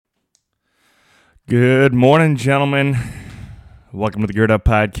Good morning, gentlemen. Welcome to the Gird Up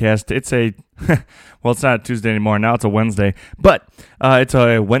Podcast. It's it's not a Tuesday anymore. Now it's a Wednesday. But it's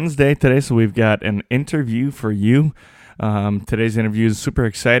a Wednesday today, so we've got an interview for you. Today's interview is super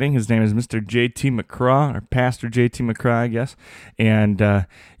exciting. His name is Mr. J.T. McCraw, or Pastor J.T. McCraw, I guess. And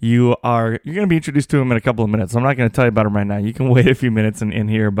you're going to be introduced to him in a couple of minutes. I'm not going to tell you about him right now. You can wait a few minutes and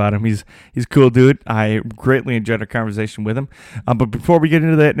hear about him. He's a cool dude. I greatly enjoyed our conversation with him. But before we get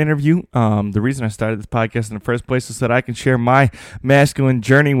into that interview, the reason I started this podcast in the first place is that I can share my masculine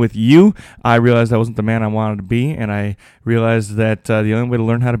journey with you. I realized I wasn't the man I wanted to be, and I realized that the only way to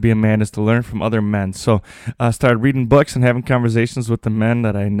learn how to be a man is to learn from other men. So I started reading books and having conversations with the men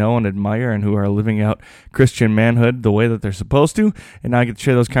that I know and admire and who are living out Christian manhood the way that they're supposed to, and now I get to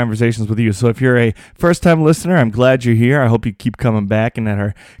share those conversations with you. So if you're a first-time listener, I'm glad you're here. I hope you keep coming back and that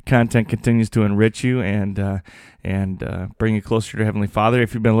our content continues to enrich you and bring you closer to Heavenly Father.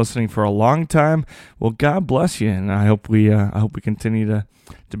 If you've been listening for a long time, well, God bless you, and I hope we continue to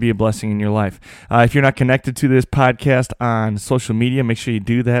be a blessing in your life. If you're not connected to this podcast on social media, make sure you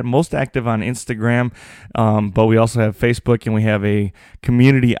do that. Most active on Instagram, but we also have Facebook, and we have a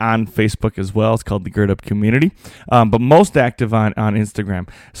community on Facebook as well. It's called the Gird Up Community, but most active on Instagram.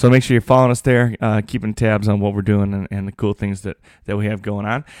 So make sure you're following us there, keeping tabs on what we're doing and the cool things that we have going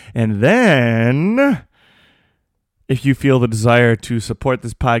on. And then, if you feel the desire to support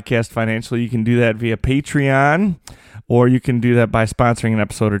this podcast financially, you can do that via Patreon, or you can do that by sponsoring an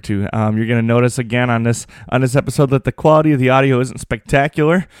episode or two. You're going to notice again on this episode that the quality of the audio isn't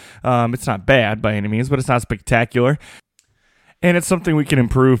spectacular. It's not bad by any means, but it's not spectacular. And it's something we can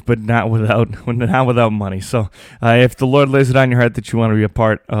improve, but not without money. So if the Lord lays it on your heart that you want to be a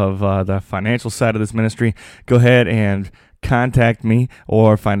part of the financial side of this ministry, go ahead and contact me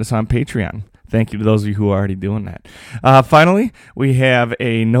or find us on Patreon. Thank you to those of you who are already doing that. Finally, we have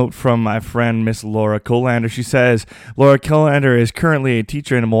a note from my friend, Miss Laura Colander. She says, Laura Colander is currently a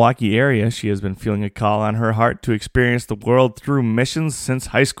teacher in the Milwaukee area. She has been feeling a call on her heart to experience the world through missions since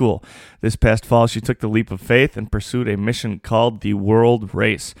high school. This past fall, she took the leap of faith and pursued a mission called the World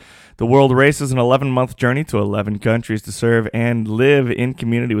Race. The World Race is an 11-month journey to 11 countries to serve and live in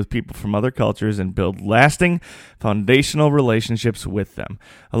community with people from other cultures and build lasting, foundational relationships with them.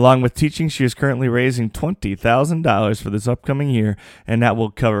 Along with teaching, she is currently raising $20,000 for this upcoming year, and that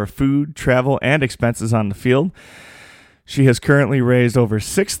will cover food, travel, and expenses on the field. She has currently raised over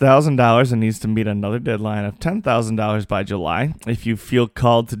 $6,000 and needs to meet another deadline of $10,000 by July. If you feel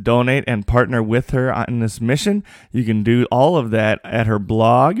called to donate and partner with her on this mission, you can do all of that at her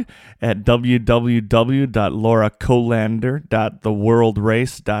blog at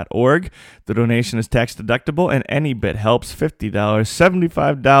www.lauracolander.theworldrace.org. The donation is tax deductible, and any bit helps. $50,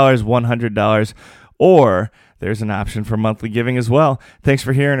 $75, $100, or there's an option for monthly giving as well. Thanks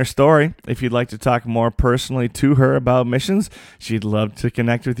for hearing her story. If you'd like to talk more personally to her about missions, she'd love to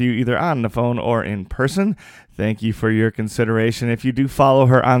connect with you either on the phone or in person. Thank you for your consideration. If you do follow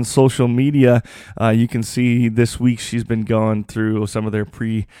her on social media, you can see this week she's been going through some of their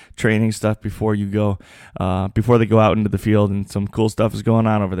pre-training stuff before they go out into the field, and some cool stuff is going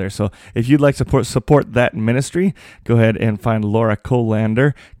on over there. So if you'd like to support that ministry, go ahead and find Laura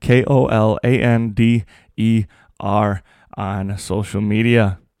Colander, Colander, on social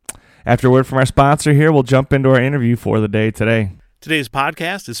media. After a word from our sponsor here, we'll jump into our interview for the day today. Today's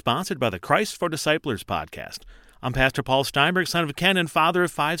podcast is sponsored by the Christ for Disciplers podcast. I'm Pastor Paul Steinberg, son of Ken and father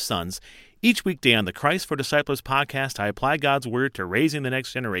of 5 sons. Each weekday on the Christ for Disciplers podcast, I apply God's Word to raising the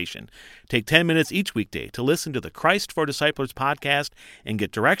next generation. Take 10 minutes each weekday to listen to the Christ for Disciplers podcast and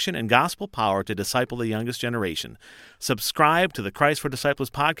get direction and gospel power to disciple the youngest generation. Subscribe to the Christ for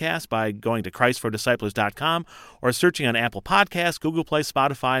Disciplers podcast by going to ChristForDisciplers.com or searching on Apple Podcasts, Google Play,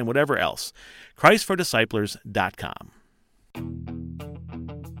 Spotify, and whatever else. ChristForDisciplers.com.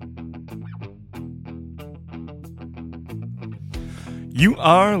 You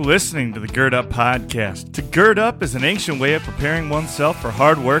are listening to the Gird Up Podcast. To gird up is an ancient way of preparing oneself for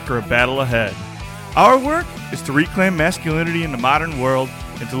hard work or a battle ahead. Our work is to reclaim masculinity in the modern world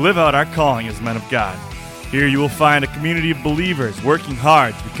and to live out our calling as men of God. Here you will find a community of believers working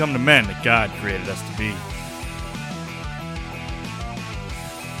hard to become the men that God created us to be.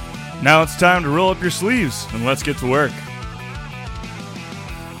 Now it's time to roll up your sleeves and let's get to work.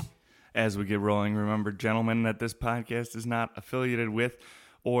 As we get rolling, remember, gentlemen, that this podcast is not affiliated with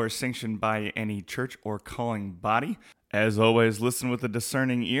or sanctioned by any church or calling body. As always, listen with a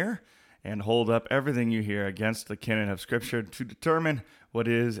discerning ear and hold up everything you hear against the canon of Scripture to determine what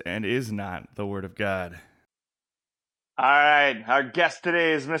is and is not the Word of God. All right, our guest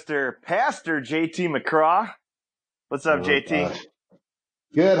today is Mr. Pastor J.T. McCraw. What's up, JT?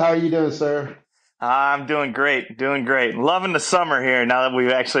 Good. How are you doing, sir? I'm doing great, doing great. Loving the summer here now that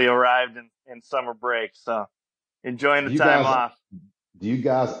we've actually arrived in summer break. So enjoying the Do you time guys off. do you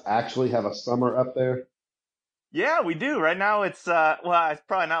guys actually have a summer up there? Yeah, we do. Right now it's well, it's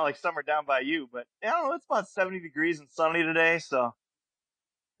probably not like summer down by you, but I don't know, it's about 70 degrees and sunny today. So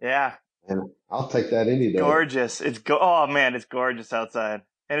yeah, And I'll take that any day. gorgeous. Oh man, it's gorgeous outside.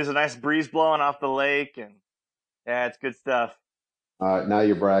 And there's a nice breeze blowing off the lake, and yeah, it's good stuff. All right, now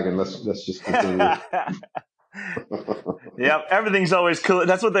you're bragging. Let's just continue. Yep, everything's always cool.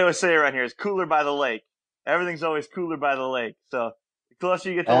 That's what they always say around here is cooler by the lake. Everything's always cooler by the lake. So the closer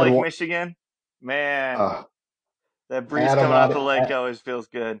you get to add Lake wa- Michigan, man, uh, that breeze add a coming off body the lake add, always feels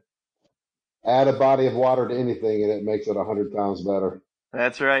good. add a body of water to anything, and it makes it 100 times better.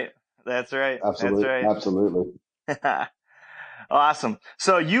 That's right. That's right. That's Absolutely, right. absolutely. Awesome.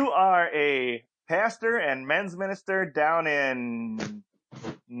 So you are a pastor and men's minister down in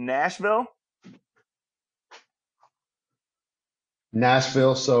Nashville.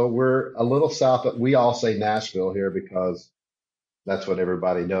 Nashville. So we're a little south. We all say Nashville here because that's what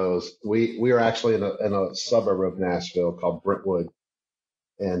everybody knows. We are actually in a suburb of Nashville called Brentwood,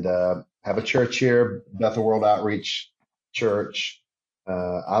 and have a church here, Bethel World Outreach Church.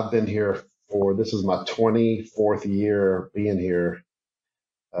 I've been here for this is my 24th year being here.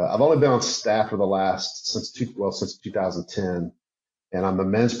 I've only been on staff for the last since 2010, and I'm a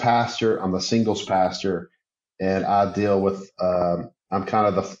men's pastor. I'm a singles pastor, and I deal with. I'm kind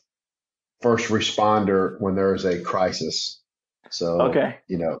of the first responder when there's a crisis. So, Okay.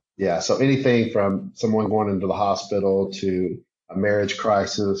 yeah. So anything from someone going into the hospital to a marriage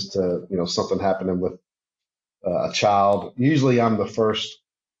crisis to, something happening with a child. Usually I'm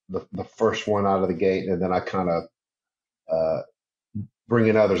the first one out of the gate, and then I kind of uh, bring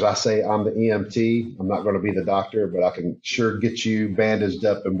in others. I say I'm the EMT. I'm not going to be the doctor, but I can sure get you bandaged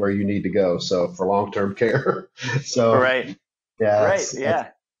up and where you need to go. So for long-term care. So Right. yeah, Right. that's Yeah.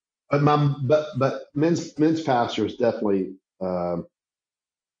 but men's pastor is definitely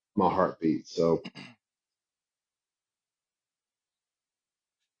my heartbeat. So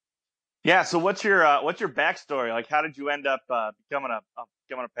Yeah. So what's your backstory? Like, how did you end up becoming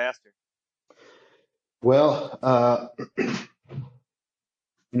a pastor? well,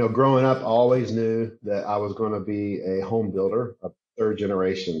 growing up, I always knew that I was going to be a home builder, a third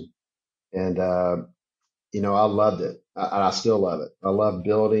generation, and I loved it. And I still love it. I love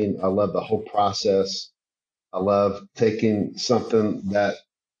building. I love the whole process. I love taking something that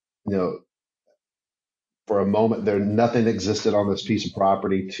you know for a moment there nothing existed on this piece of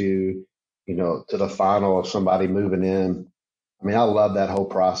property to the final of somebody moving in. I mean, I love that whole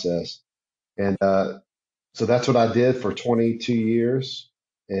process. And so that's what I did for 22 years.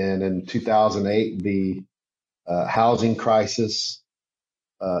 And in 2008, the housing crisis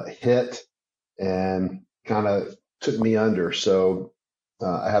hit and kind of took me under. So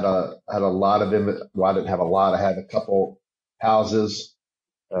I had a lot of well, I didn't have a lot. I had a couple houses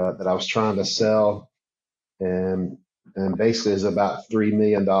that I was trying to sell, and basically it's about $3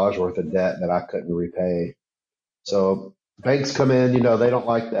 million worth of debt that I couldn't repay. So banks come in, they don't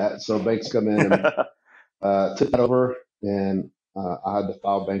like that. So banks come in and took that over, and I had to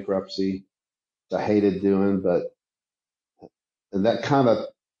file bankruptcy. Which I hated doing, but that kind of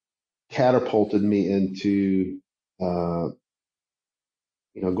catapulted me into, uh,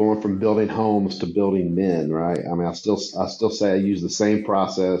 going from building homes to building men. Right? I mean, I still say I use the same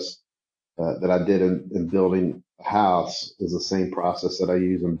process that I did in building a house is the same process that I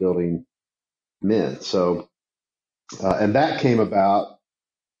use in building men. So, and that came about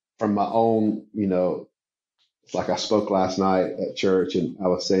from my own, like I spoke last night at church and I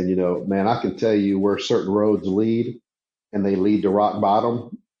was saying, man, I can tell you where certain roads lead and they lead to rock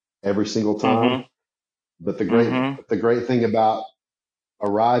bottom every single time. Mm-hmm. But the great, Mm-hmm. the great thing about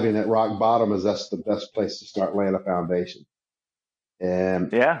arriving at rock bottom is that's the best place to start laying a foundation.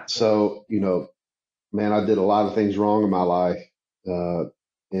 And Yeah. so, man, I did a lot of things wrong in my life. Uh,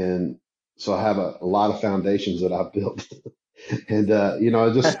 and so I have a lot of foundations that I've built. And,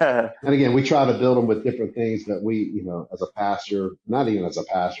 and again, we try to build them with different things that we, as a pastor, not even as a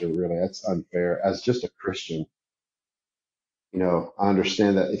pastor, really, that's unfair. As just a Christian, I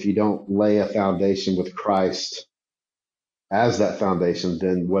understand that if you don't lay a foundation with Christ as that foundation,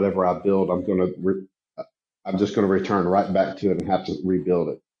 then whatever I build, I'm just going to return right back to it and have to rebuild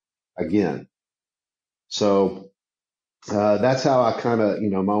it again. So, that's how I kind of,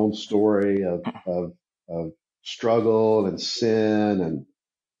 my own story of struggle and sin and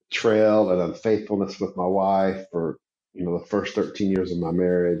betrayal and unfaithfulness with my wife for, the first 13 years of my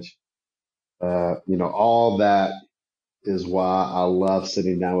marriage. All that is why I love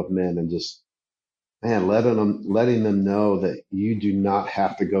sitting down with men and just man, letting them know that you do not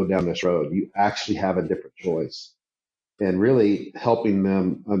have to go down this road. You actually have a different choice, and really helping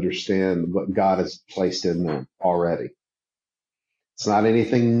them understand what God has placed in them already. It's not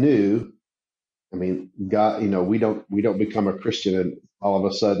anything new. I mean, God, we don't become a Christian and all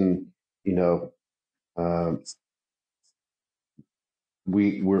of a sudden, you know, um,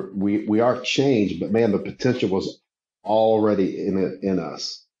 we are changed, but man, the potential was already in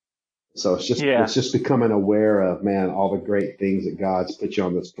us. So Yeah. it's just becoming aware of, man, all the great things that God's put you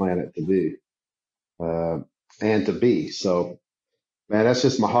on this planet to do, uh, and to be. So, man, that's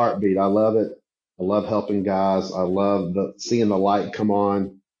just my heartbeat. I love it. I love helping guys. I love seeing the light come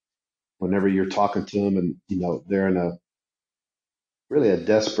on whenever you're talking to them, and they're in a really a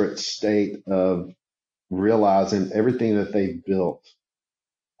desperate state of realizing everything that they've built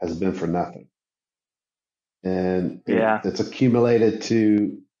has been for nothing, and Yeah. it's accumulated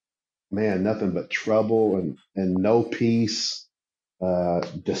to, man, nothing but trouble and no peace,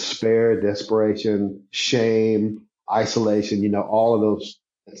 despair, desperation, shame, isolation, all of those.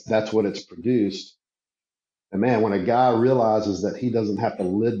 That's what it's produced. And man, when a guy realizes that he doesn't have to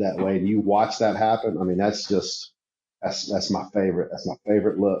live that way, and you watch that happen, I mean, that's my favorite. That's my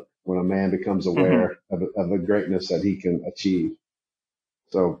favorite look, when a man becomes Hmm. aware of the greatness that he can achieve.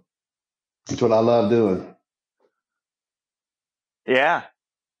 So that's what I love doing. Yeah.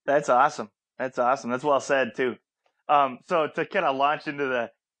 That's awesome. That's awesome. That's well said too. So to kind of launch into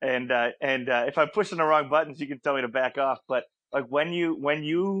if I'm pushing the wrong buttons, you can tell me to back off. But like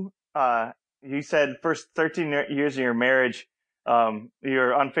you said first 13 years of your marriage,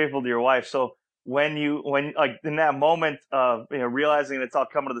 you're unfaithful to your wife. So when like in that moment of realizing it's all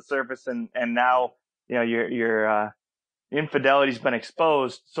coming to the surface, and now your infidelity's been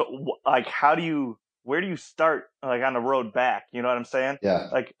exposed. So like where do you start, like on the road back? You know what I'm saying? Yeah,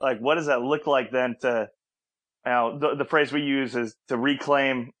 Like what does that look like then to, the phrase we use is to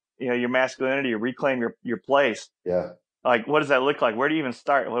reclaim, your masculinity, or reclaim your place. yeah. Like, what does that look like? Where do you even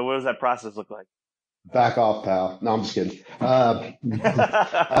start? What does that process look like? Back off, pal. No, I'm just kidding.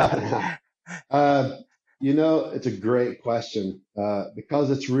 Uh, it's a great question,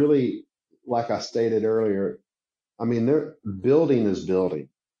 because it's really, like I stated earlier. I mean, building is building,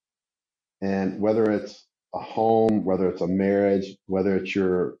 and whether it's a home, whether it's a marriage, whether it's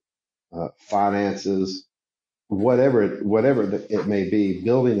your finances, whatever it may be,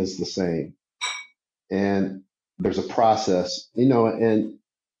 building is the same. And there's a process, and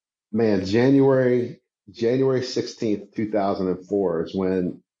man, January 16th, 2004 is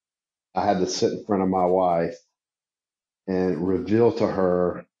when I had to sit in front of my wife and reveal to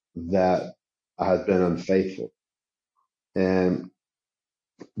her that I had been unfaithful. And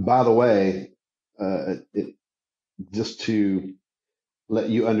by the way, just to let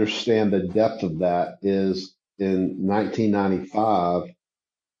you understand the depth of that, is in 1995,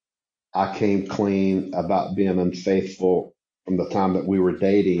 I came clean about being unfaithful from the time that we were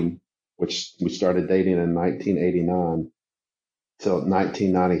dating, which we started dating in 1989 till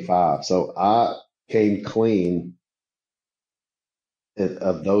 1995. So I came clean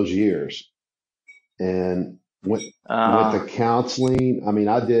of those years, and went to uh, counseling. I mean,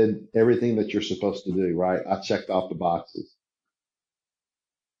 I did everything that you're supposed to do, right? I checked off the boxes.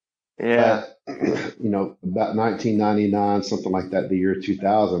 yeah. But about 1999, something like that, the year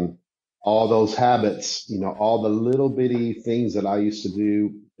 2000, all those habits, all the little bitty things that I used to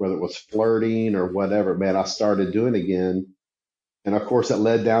do, whether it was flirting or whatever, man, I started doing again. And of course, it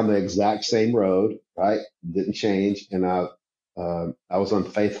led down the exact same road, right? Didn't change, and I was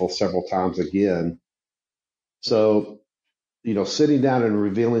unfaithful several times again. So, sitting down and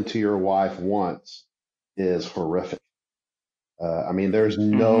revealing to your wife once is horrific. I mean,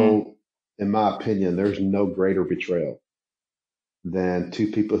 Hmm. in my opinion, there's no greater betrayal than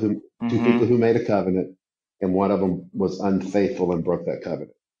two people Hmm. who made a covenant, and one of them was unfaithful and broke that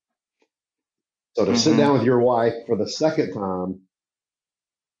covenant. So to sit Hmm. down with your wife for the second time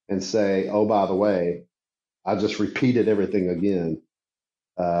and say, "Oh, by the way, I just repeated everything again,"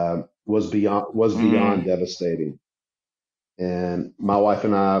 was Hmm. beyond devastating. And my wife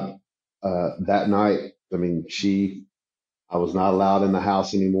and I, that night, I mean, I was not allowed in the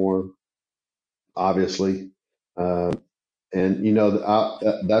house anymore, obviously. Uh, and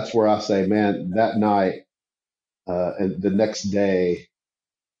that's where I say, man, that night, and the next day,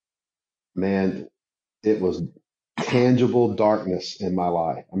 man, it was tangible darkness in my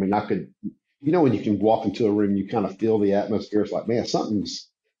life. I mean, I could, when you can walk into a room, you kind of feel the atmosphere. It's like, man, something's,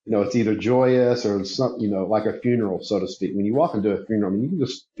 it's either joyous or something, like a funeral, so to speak. When you walk into a funeral, I mean, you can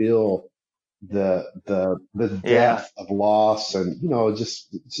just feel the Yeah. depth of loss, and it's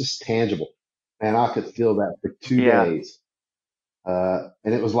just tangible. and I could feel that for two Yeah. days.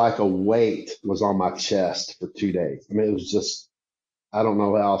 And it was like a weight was on my chest for 2 days. I mean, it was just, I don't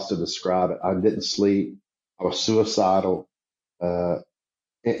know how else to describe it. I didn't sleep. I was suicidal. Uh,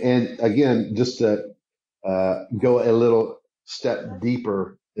 and again, just to go a little step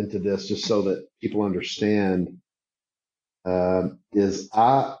deeper into this, just so that people understand, is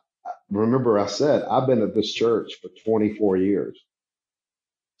I remember I said I've been at this church for 24 years.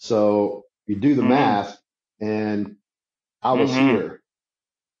 So you do the Mm. math, and I was Mm-hmm. here.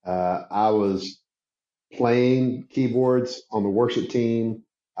 I was playing keyboards on the worship team.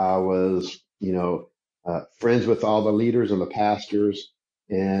 I was, friends with all the leaders and the pastors.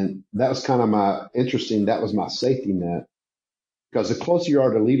 And that was kind of that was my safety net, because the closer you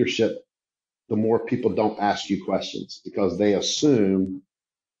are to leadership, the more people don't ask you questions because they assume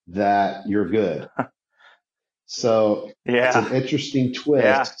that you're good. So it's Yeah. an interesting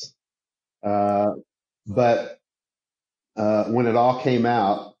Yeah. twist. But when it all came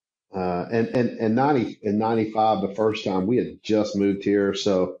out, and 95, the first time we had just moved here.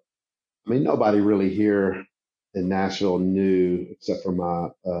 So, I mean, nobody really here in Nashville knew except for my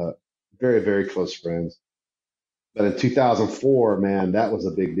very, very close friends. But in 2004, man, that was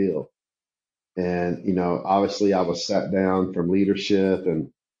a big deal. And, obviously I was sat down from leadership,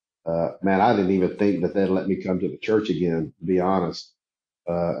 and, man, I didn't even think that they'd let me come to the church again, to be honest.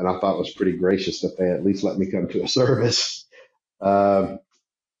 And I thought it was pretty gracious that they at least let me come to a service. Um,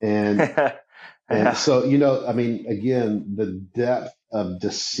 and And Yeah. so, I mean, again, the depth of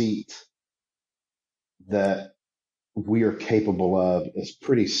deceit that we are capable of is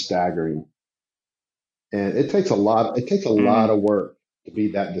pretty staggering. And it takes a lot Mm. of work to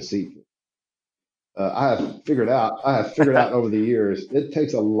be that deceitful. I have figured out over the years, it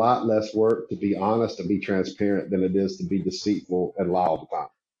takes a lot less work to be honest and be transparent than it is to be deceitful and lie all the time.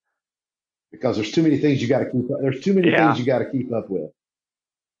 Because there's too many things you got to keep up. There's too many things Yeah. you got to keep up with.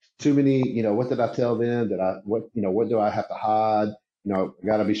 Too many, what did I tell them? What do I have to hide? I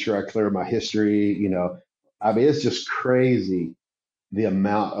got to be sure I clear my history. I mean, it's just crazy the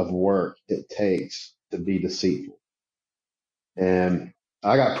amount of work it takes to be deceitful. And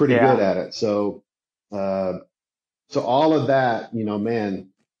I got pretty good Yeah. at it. Uh, so all of that,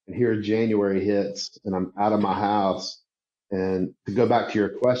 man, and here January hits and I'm out of my house. And to go back to your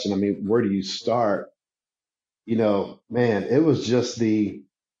question, I mean, where do you start? Man, it was just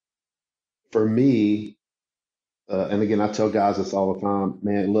for me, and again, I tell guys this all the time,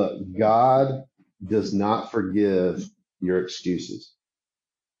 man, look, God does not forgive your excuses.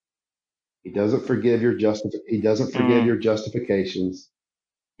 He doesn't forgive Mm. your justifications.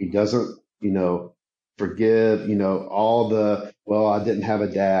 He doesn't, forgive, all well, I didn't have a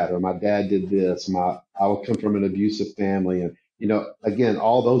dad, or my dad did this. I would come from an abusive family. And, again,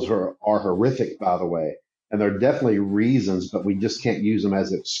 all those are horrific, by the way. And they're definitely reasons, but we just can't use them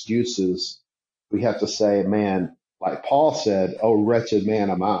as excuses. We have to say, man, like Paul said, oh, wretched man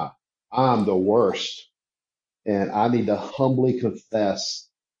am I. I'm the worst. And I need to humbly confess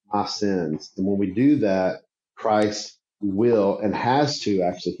my sins. And when we do that, Christ will and has to,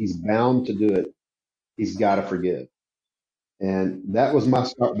 actually, he's bound to do it. He's got to forgive. And that was my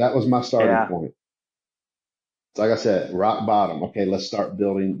starting Yeah. point. So like I said, rock bottom. Okay, let's start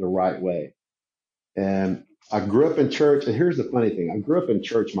building the right way. And I grew up in church. And here's the funny thing. I grew up in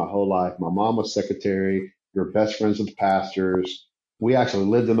church my whole life. My mom was secretary. We were best friends with the pastors. We actually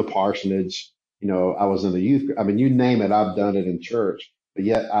lived in the parsonage. I was in the youth. I mean, you name it, I've done it in church. But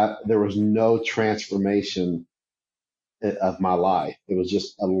yet there was no transformation of my life. It was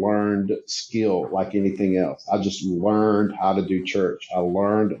just a learned skill like anything else. I just learned how to do church. I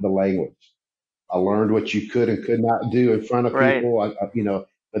learned the language. I learned what you could and could not do in front of Right. people.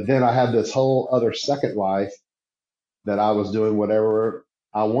 But then I had this whole other second life that I was doing whatever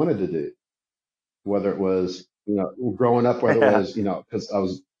I wanted to do, whether it was, growing up, whether it Yeah. was, because I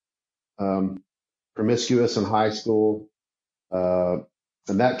was promiscuous in high school. Uh,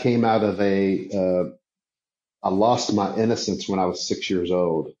 and that came out of I lost my innocence when I was 6 years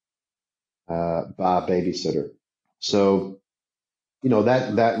old by a babysitter. So,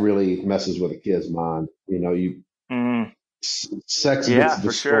 that really messes with a kid's mind. Mm. Sex gets Yeah,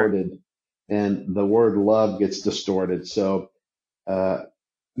 for sure. distorted and the word love gets distorted. So, uh,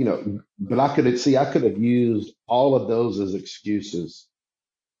 but I could have used all of those as excuses,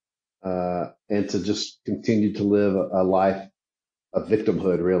 and to just continue to live a life of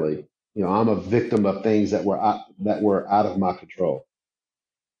victimhood, really. I'm a victim of things that were out of my control.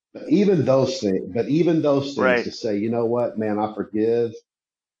 But even those things Right. to say, you know what, man, I forgive,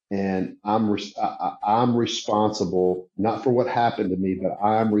 and I'm responsible not for what happened to me, but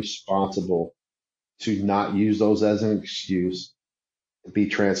I'm responsible to not use those as an excuse, to be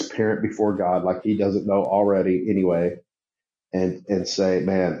transparent before God, like he doesn't know already anyway, and say,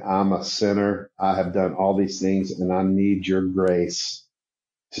 man, I'm a sinner. I have done all these things and I need your grace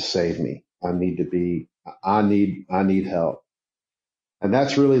to save me. I need help. And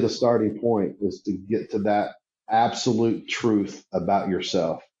that's really the starting point, is to get to that absolute truth about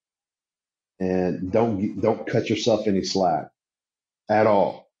yourself, and don't cut yourself any slack at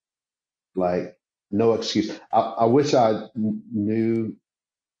all. Like, no excuse. I wish I knew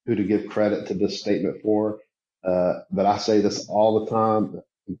who to give credit to this statement for. But I say this all the time,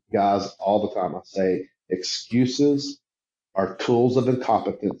 guys, all the time. I say excuses are tools of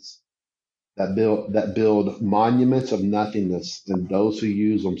incompetence that build monuments of nothingness, and those who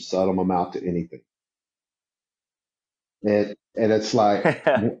use them seldom amount to anything. And it's like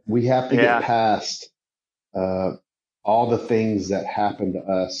we have to get Yeah. past uh, all the things that happened to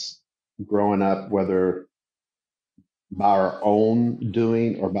us growing up, whether by our own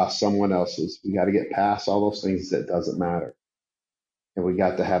doing or by someone else's. We got to get past all those things. That doesn't matter. And we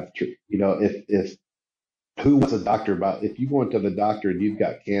got to have, if who wants a doctor about, if you go into the doctor and you've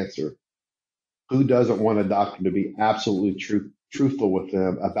got cancer, who doesn't want a doctor to be absolutely truthful with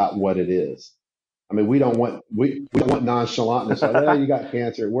them about what it is? I mean, we don't want nonchalantness. Like, well, you got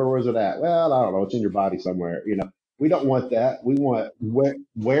cancer. Where was it at? Well, I don't know. It's in your body somewhere. We don't want that. We want,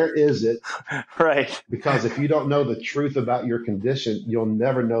 where is it? Right. Because if you don't know the truth about your condition, you'll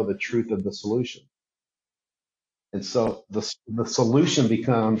never know the truth of the solution. And so the solution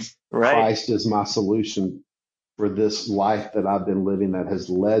becomes, Right. Christ is my solution for this life that I've been living that has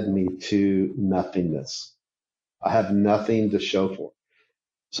led me to nothingness. I have nothing to show for.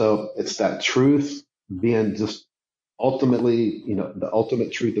 So it's that truth being just ultimately, the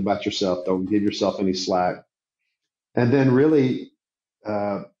ultimate truth about yourself. Don't give yourself any slack. And then really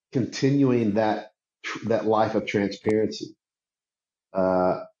continuing that life of transparency.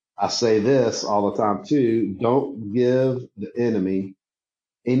 I say this all the time too. Don't give the enemy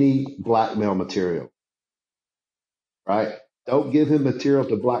any blackmail material, right? Don't give him material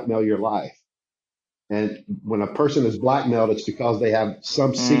to blackmail your life. And when a person is blackmailed, it's because they have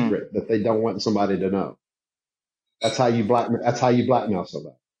some secret that they don't want somebody to know. That's how you blackmail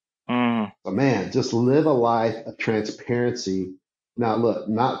somebody. So man, just live a life of transparency. Now look,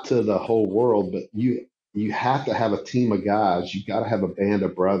 not to the whole world, but you have to have a team of guys. You got to have a band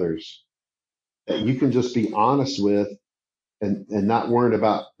of brothers that you can just be honest with, and not worried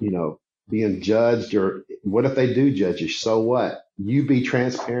about, being judged, or what if they do judge you? So what? You be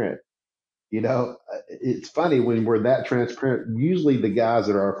transparent. It's funny when we're that transparent. Usually the guys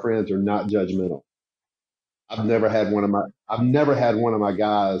that are our friends are not judgmental. I've never had one of my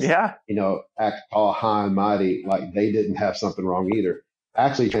guys, Yeah. act all high and mighty like they didn't have something wrong either.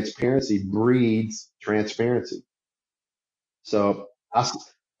 Actually, transparency breeds transparency. So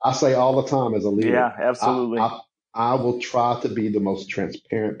I say all the time as a leader, Yeah, absolutely. I will try to be the most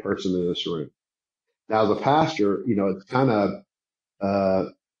transparent person in this room. Now, as a pastor, it's kind of,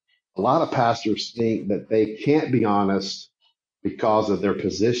 a lot of pastors think that they can't be honest because of their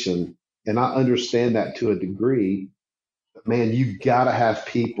position. And I understand that to a degree. But man, you got to have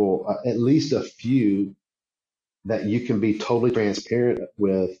people, at least a few, that you can be totally transparent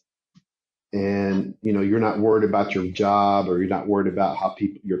with. And, you're not worried about your job, or you're not worried about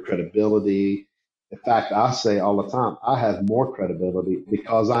your credibility. In fact, I say all the time, I have more credibility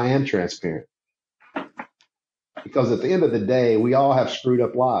because I am transparent. Because at the end of the day, we all have screwed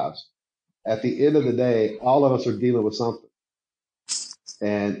up lives. At the end of the day, all of us are dealing with something.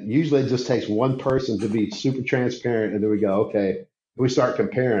 And usually it just takes one person to be super transparent. And then we go, okay, we start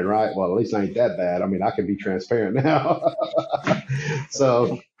comparing, right? Well, at least I ain't that bad. I mean, I can be transparent now.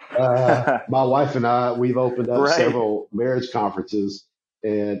 So my wife and I, we've opened up Right. several marriage conferences,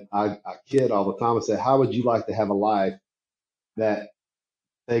 and I kid all the time and say, how would you like to have a life that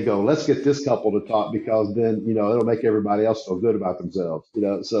they go, let's get this couple to talk, because then, it'll make everybody else feel good about themselves.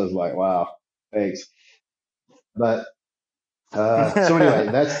 So it's like, wow, thanks. But so anyway,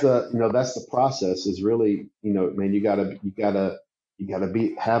 that's the process, is really, man, you gotta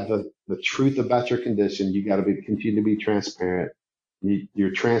have the truth about your condition. You gotta continue to be transparent.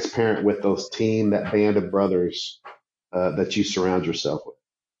 You're transparent with that band of brothers that you surround yourself with.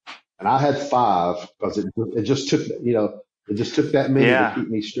 And I had 5, because it just took, that many to keep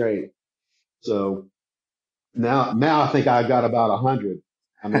me straight. So now I think I got about 100.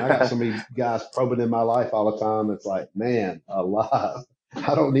 I mean, I got so many guys probing in my life all the time. It's like, man, alive.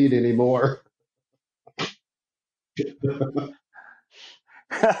 I don't need any more.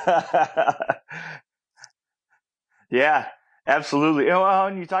 Yeah. Absolutely.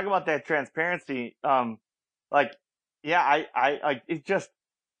 And you talk about that transparency, like, yeah, it just,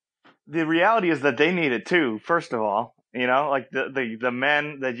 the reality is that they need it too, first of all. Like the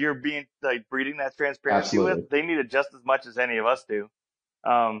men that you're being like breeding that transparency with, Absolutely. they need it just as much as any of us do.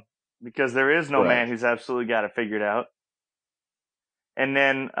 Um, because there is no man Correct. who's absolutely got it figured out. And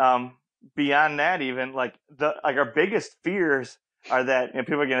then beyond that, even like our biggest fears are that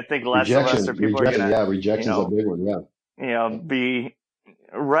people are going to think less of us, or people are going to, Yeah, you rejection's a know, big one. Yeah. be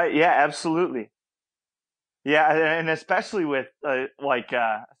right. Yeah, absolutely. Yeah, and especially with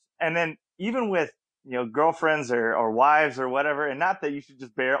and then even with girlfriends or wives or whatever, and not that you should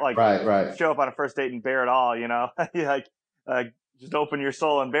just bear like Right, right. show up on a first date and bear it all, like uh, just open your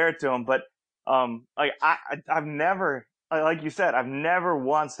soul and bear it to them. But like I've never, like you said, I've never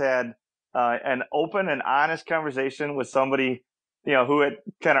once had an open and honest conversation with somebody who had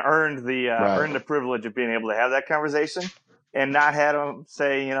kind of earned the Right. privilege of being able to have that conversation, and not had them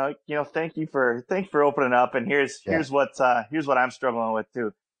say, thank you for opening up, and Yeah. here's what I'm struggling with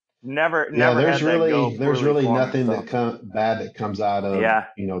too. Yeah, Never had that go there's poorly really for me. nothing So bad that comes out of, yeah,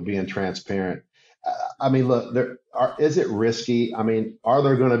 being transparent. I mean, look, is it risky? I mean, are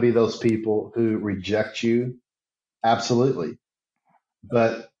there going to be those people who reject you? Absolutely.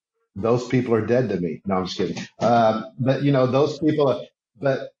 But those people are dead to me. No, I'm just kidding. But those people,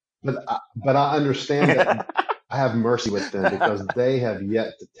 but, but I understand that I have mercy with them because they have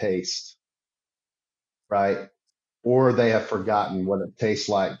yet to taste, right? Or they have forgotten what it tastes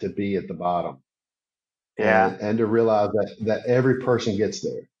like to be at the bottom, yeah, and to realize that every person gets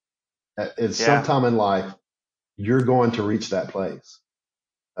there at some yeah, time in life. You're going to reach that place.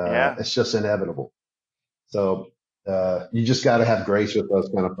 yeah. It's just inevitable. So you just got to have grace with those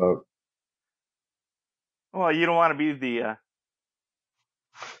kind of folks. Well, you don't want to be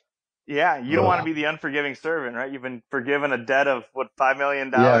you don't want to Ugh. be the unforgiving servant, right? You've been forgiven a debt of what, Yeah, $5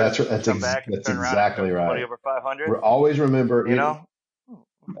 million, and you come back and that's turn around and exactly charge somebody right. over 500. Always remember, You know,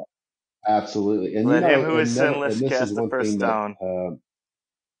 absolutely, and let him who is and never, sinless and this is cast the one first thing that stone.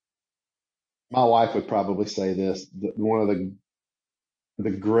 my wife would probably say this. One of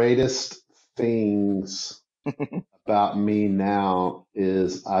the greatest things about me now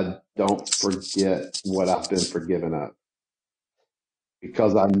is I don't forget what I've been forgiven of,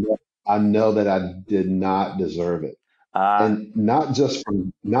 because I know that I did not deserve it, Ah, and not just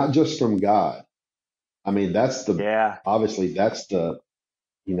from God. I mean, that's the yeah, obviously that's the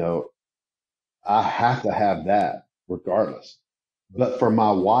you know I have to have that regardless. But for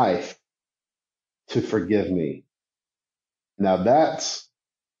my wife to forgive me, now that's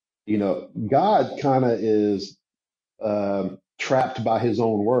God kind of is trapped by His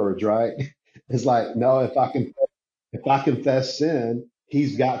own words, right? It's like, no, if I confess sin,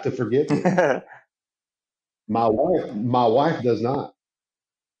 He's got to forgive me. My wife does not.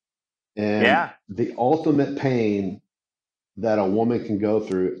 And yeah, the ultimate pain that a woman can go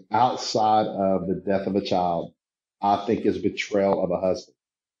through outside of the death of a child, I think, is betrayal of a husband.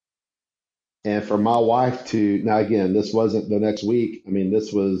 And for my wife to, now again, this wasn't the next week. I mean,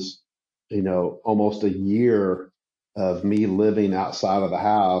 this was, almost a year of me living outside of the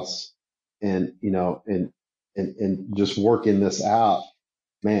house, and, and just working this out.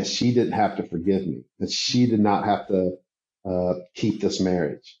 Man, she didn't have to forgive me, and she did not have to keep this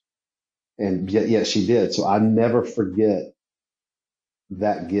marriage. And yet she did. So I never forget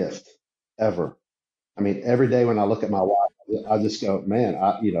that gift ever. I mean, every day when I look at my wife, I just go, man,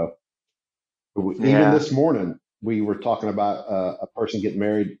 even yeah. this morning, we were talking about a person getting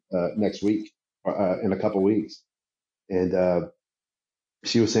married next week, in a couple of weeks. And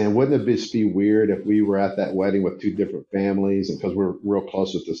she was saying, wouldn't it just be weird if we were at that wedding with two different families? And because we're real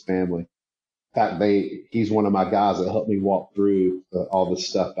close with this family. In fact, he's one of my guys that helped me walk through all this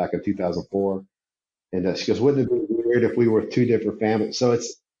stuff back in 2004. And she goes, wouldn't it be weird if we were two different families? So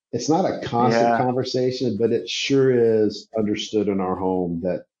it's not a constant Yeah. conversation, but it sure is understood in our home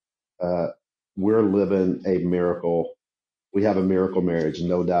that uh, we're living a miracle. We have a miracle marriage,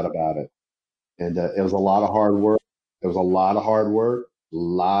 no doubt about it. And it was a lot of hard work. It was a lot of hard work, a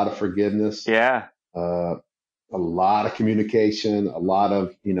lot of forgiveness, Yeah. uh, a lot of communication, a lot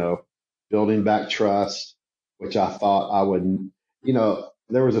of, building back trust, which I thought I would,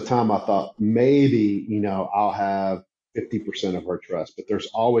 there was a time I thought maybe, I'll have 50% of her trust, but there's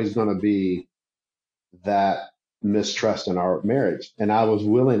always going to be that mistrust in our marriage. And I was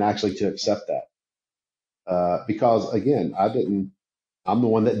willing actually to accept that, because again, I'm the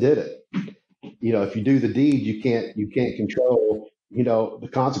one that did it. If you do the deed, you can't control, the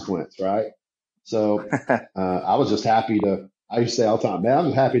consequence, right? So I was just happy to. I used to say all the time, man, I'm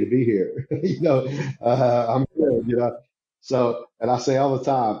just happy to be here. I'm good. So, and I say all the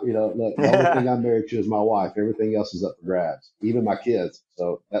time, look, the only thing I'm married to is my wife. Everything else is up for grabs, even my kids.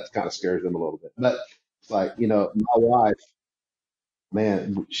 So that kind of scares them a little bit. But it's like, my wife,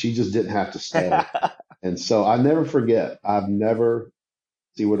 man, she just didn't have to stay. And so I never forget. I've never,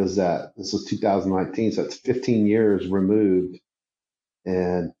 see, what is that? This is 2019. So it's 15 years removed,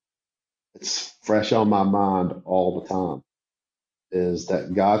 and it's fresh on my mind all the time, is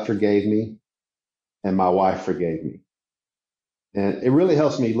that God forgave me and my wife forgave me. And it really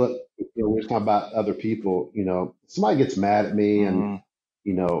helps me look, we're talking about other people, somebody gets mad at me and,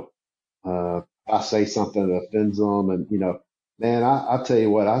 you know, I say something that offends them and, man, I'll tell you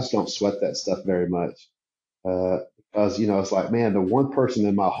what, I just don't sweat that stuff very much. Because, it's like, man, the one person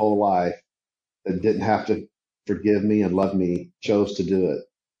in my whole life that didn't have to forgive me and love me chose to do it.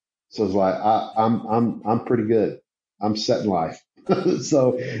 So it's like, I'm pretty good. I'm set in life.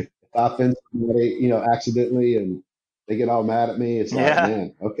 So if I offend somebody, accidentally and they get all mad at me, it's like, Yeah.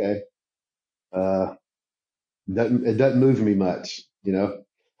 man, okay. It doesn't move me much,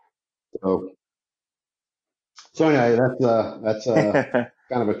 So, so anyway, that's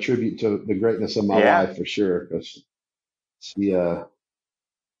kind of a tribute to the greatness of my Yeah. wife for sure. Because she,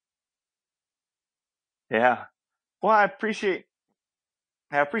 Yeah. Well, I appreciate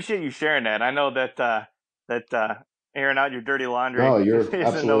you sharing that. I know that airing out your dirty laundry no, you're isn't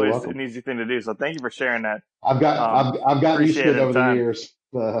absolutely always welcome. an easy thing to do. So thank you for sharing that. I've gotten used Appreciate to it it in over the time. years.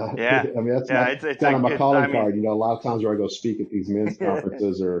 Yeah. I mean, Yeah. that's It's kind of like, my calling I mean, card. A lot of times where I go speak at these men's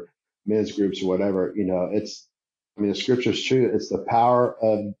conferences or men's groups or whatever, the scripture is true. It's the power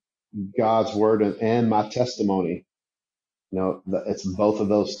of God's word and my testimony. It's both of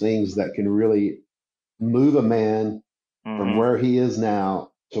those things that can really move a man from where he is now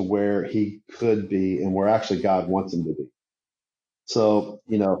to where he could be and where actually God wants him to be. So,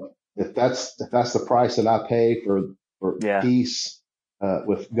 if that's the price that I pay for yeah. peace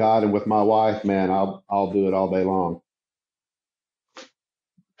with God and with my wife, man, I'll do it all day long.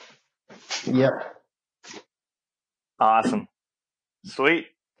 Yep. Awesome. Sweet.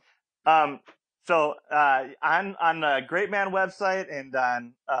 So on the Great Man website and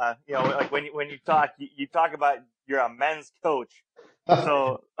on like when you talk, you talk about you're a men's coach.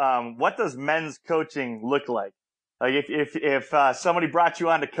 So what does men's coaching look like? Like if somebody brought you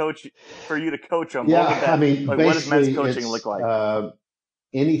on to coach for you to coach them, what would Yeah, I that mean, like? What does men's basically, coaching look it's like?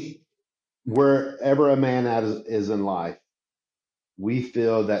 any wherever a man is in life, we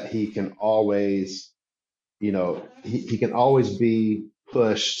feel that he can always, he can always be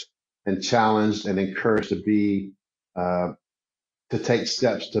pushed and challenged and encouraged to be to take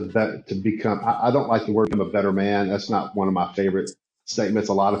steps to become. I don't like the word "become a better man." That's not one of my favorite statements.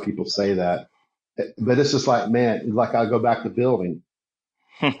 A lot of people say that, but it's just like, man, like I go back to building.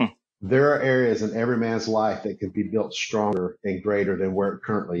 There are areas in every man's life that can be built stronger and greater than where it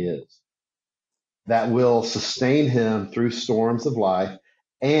currently is. That will sustain him through storms of life,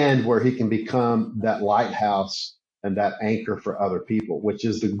 and where he can become that lighthouse and that anchor for other people, which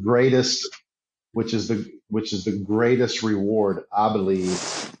is the greatest reward, I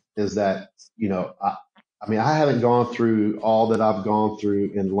believe, is that, I mean, I haven't gone through all that I've gone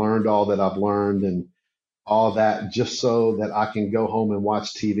through and learned all that I've learned and all that just so that I can go home and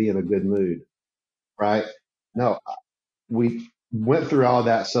watch TV in a good mood, right? No, we went through all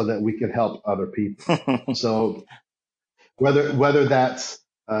that so that we could help other people. So whether that's,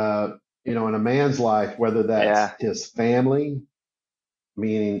 in a man's life, whether that's Yeah. his family,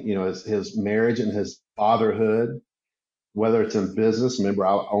 meaning, his marriage and his fatherhood, whether it's in business. Remember,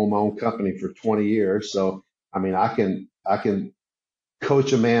 I own my own company for 20 years. So, I mean, I can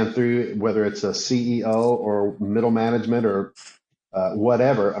coach a man through whether it's a CEO or middle management or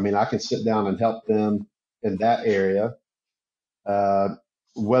whatever. I mean, I can sit down and help them in that area.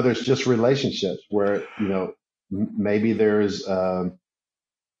 Whether it's just relationships where, maybe there's,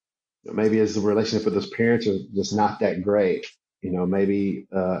 maybe as the relationship with his parents are just not that great. Maybe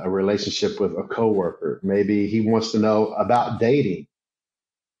a relationship with a coworker. Maybe he wants to know about dating.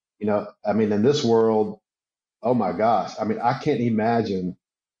 I mean, in this world, oh my gosh, I mean, I can't imagine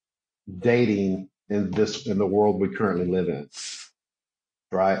dating in the world we currently live in,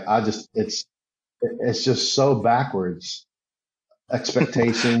 right? It's just so backwards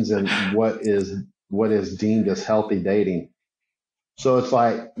expectations and what is deemed as healthy dating. So it's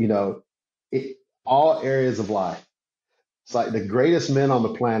like, all areas of life. It's like the greatest men on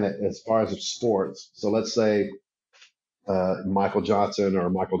the planet as far as sports. So let's say Michael Johnson or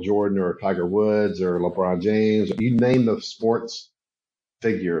Michael Jordan or Tiger Woods or LeBron James, you name the sports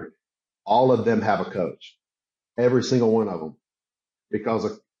figure, all of them have a coach, every single one of them,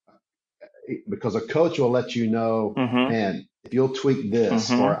 because because a coach will let you know, Mm-hmm. man, if you'll tweak this,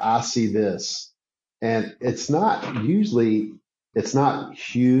 Mm-hmm. or I see this. And it's not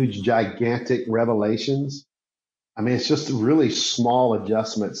huge, gigantic revelations. I mean, it's just really small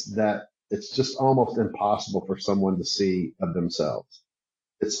adjustments that it's just almost impossible for someone to see of themselves.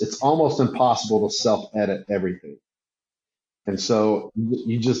 It's almost impossible to self-edit everything. And so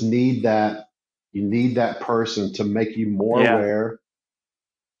you just need that. You need that person to make you more Yeah. aware,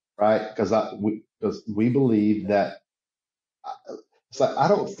 right? Because we believe that it's like, I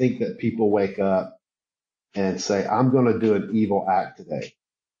don't think that people wake up and say, I'm going to do an evil act today,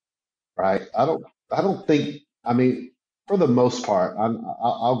 right? I don't think, I mean, for the most part,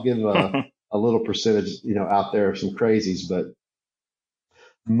 I'll give a little percentage, out there of some crazies, but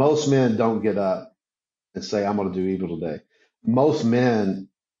most men don't get up and say, I'm going to do evil today. Most men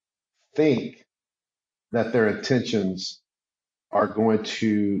think that their intentions are going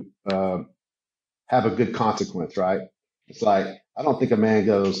to have a good consequence, right? It's like, I don't think a man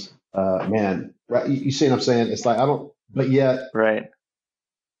goes, man, right? You see what I'm saying? It's like, I don't, but yet, Right.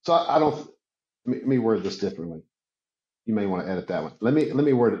 so I don't, let me word this differently. You may want to edit that one. Let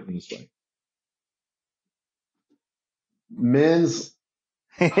me word it this way. Men's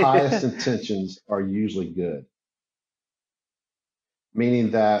highest intentions are usually good,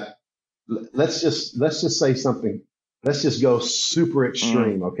 meaning that let's just say something. Let's just go super Mm.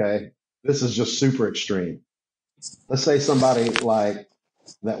 extreme, okay? This is just super extreme. Let's say somebody like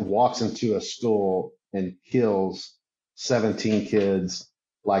that walks into a school and kills 17 kids,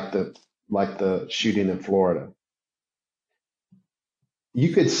 like the shooting in Florida.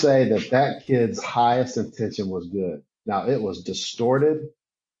 You could say that kid's highest intention was good. Now it was distorted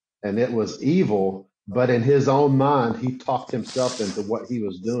and it was evil, but in his own mind, he talked himself into what he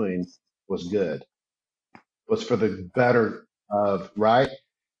was doing was good, was for the better of, right?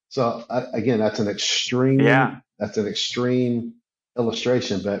 So again, Yeah. that's an extreme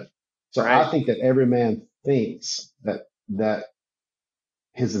illustration, but so I Right. think that every man thinks that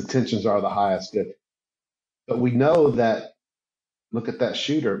his intentions are the highest good, but we know that, look at that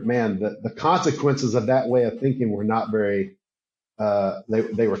shooter, man, the consequences of that way of thinking were not very,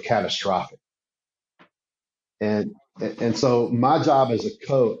 they were catastrophic. And, and so my job as a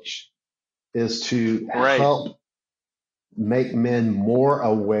coach is to Right. help make men more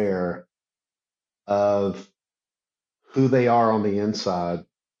aware of who they are on the inside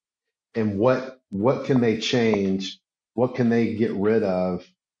and what can they change, what can they get rid of,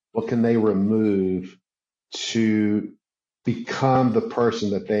 what can they remove to become the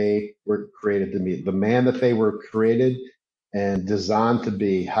person that they were created to be, the man that they were created and designed to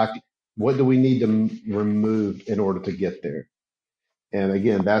be. What do we need to remove in order to get there? And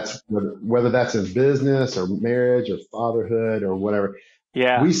again, that's whether that's in business or marriage or fatherhood or whatever.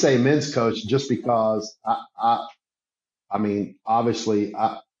 Yeah. We say men's coach just because I mean, obviously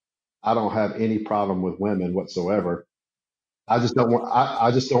I don't have any problem with women whatsoever. I just don't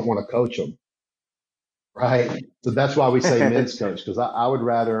want to coach them. Right. So that's why we say men's coach, because I would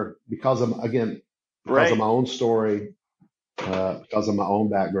rather, because of Right. my own story, because of my own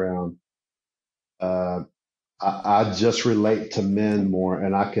background, uh, I just relate to men more,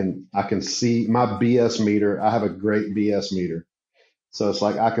 and I can see my BS meter. I have a great BS meter, so it's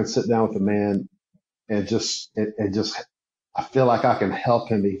like I can sit down with a man and just I feel like I can help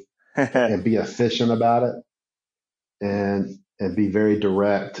him and be efficient about it, and be very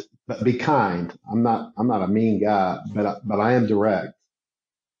direct, but be kind. I'm not a mean guy, but I am direct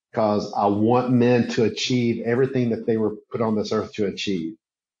because I want men to achieve everything that they were put on this earth to achieve,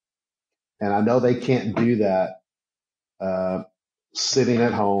 and I know they can't do that uh, sitting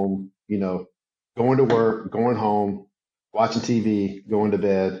at home, going to work, going home, watching TV, going to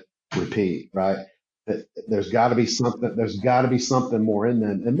bed, repeat, right? There's got to be something. There's got to be something more in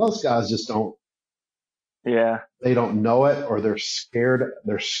them, and most guys just don't. Yeah. They don't know it, or they're scared.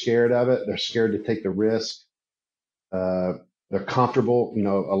 They're scared of it. They're scared to take the risk. Uh, they're comfortable.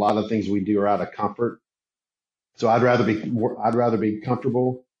 A lot of the things we do are out of comfort. So I'd rather be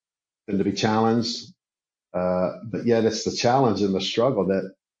comfortable than to be challenged. But yet it's the challenge and the struggle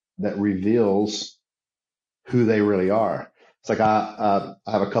that reveals who they really are. It's like I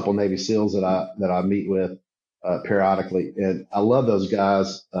have a couple Navy SEALs that I meet with periodically, and I love those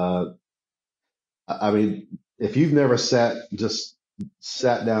guys. I mean, if you've never just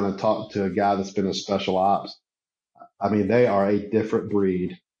sat down and talked to a guy that's been in special ops, I mean, they are a different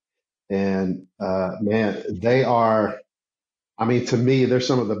breed, and man, they are. I mean, to me, they're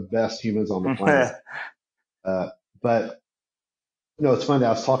some of the best humans on the planet. Uh, but it's funny. I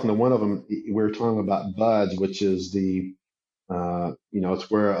was talking to one of them. We were talking about BUDS, which is the It's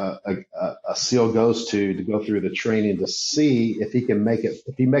where a SEAL goes to go through the training to see if he can make it.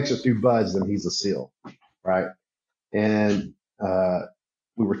 If he makes it through BUD/S, then he's a SEAL, right? And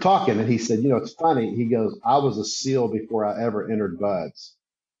we were talking, and he said, it's funny. He goes, I was a SEAL before I ever entered BUD/S.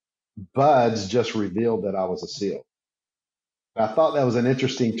 BUD/S just revealed that I was a SEAL. I thought that was an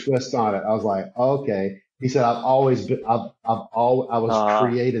interesting twist on it. I was like, okay. He said, I was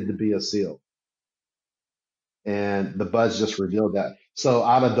created to be a SEAL. And the BUD/S just revealed that. So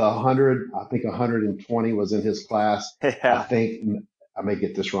out of the 100, I think 120 was in his class. Yeah. I think, I may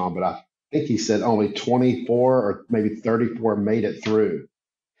get this wrong, but I think he said only 24 or maybe 34 made it through.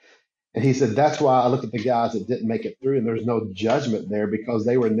 And he said, that's why I look at the guys that didn't make it through, and there's no judgment there because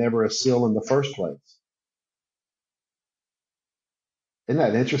they were never a SEAL in the first place. Isn't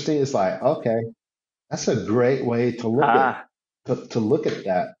that interesting? It's like, okay, that's a great way to look at to look at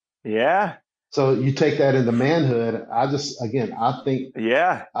that. Yeah. So you take that into manhood. I think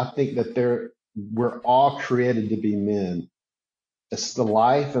that we're all created to be men. It's the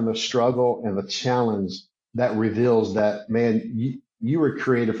life and the struggle and the challenge that reveals that, man, you were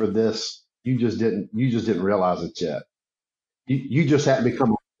created for this. You just didn't realize it yet. You just hadn't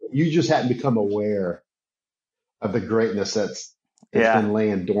become aware of the greatness that's been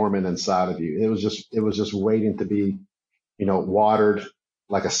laying dormant inside of you. It was just waiting to be, watered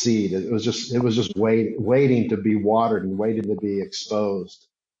like a seed. It was just waiting to be watered and waiting to be exposed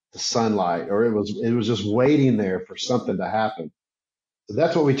to sunlight, or it was just waiting there for something to happen. So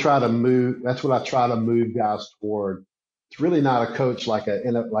that's what we try to move. That's what I try to move guys toward. It's really not a coach like an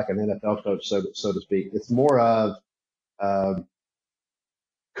NFL coach, so to speak. It's more of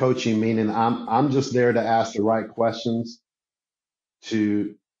coaching, meaning I'm just there to ask the right questions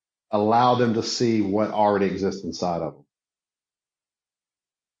to allow them to see what already exists inside of them.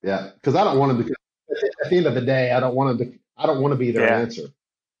 Yeah, because I don't want them to. At the end of the day, I don't want to be their answer.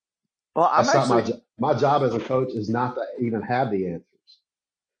 Well, my job as a coach is not to even have the answers.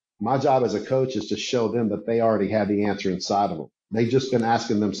 My job as a coach is to show them that they already have the answer inside of them. They've just been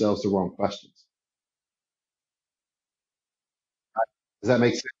asking themselves the wrong questions. Does that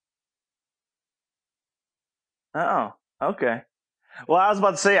make sense? Oh, okay. Well, I was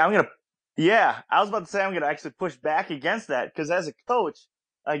about to say I'm gonna actually push back against that, because as a coach,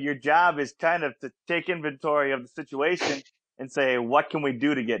 your job is kind of to take inventory of the situation and say, what can we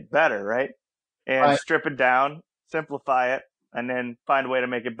do to get better, right? And strip it down, simplify it, and then find a way to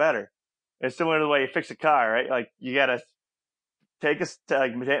make it better. It's similar to the way you fix a car, right? Like, you gotta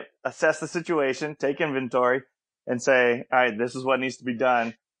assess the situation, take inventory, and say, all right, this is what needs to be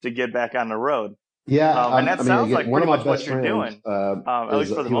done to get back on the road. Yeah, and that sounds like one pretty of my much what best you're friends, doing, at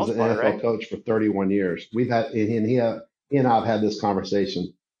least for the he was most an part, NFL right? coach for 31 years. He and I have had this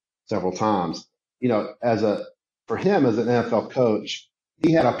conversation several times. For him as an NFL coach,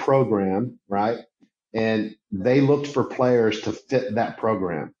 he had a program, right? And they looked for players to fit that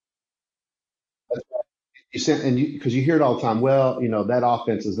program. Because you hear it all the time. Well, that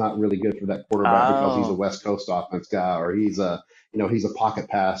offense is not really good for that quarterback because he's a West Coast offense guy, or he's a pocket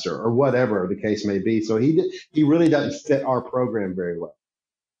passer, or whatever the case may be. So he really doesn't fit our program very well.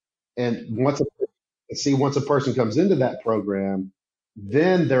 And once a person comes into that program,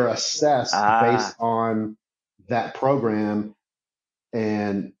 then they're assessed based on that program,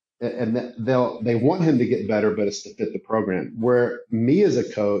 and they want him to get better, but it's to fit the program. Where me as a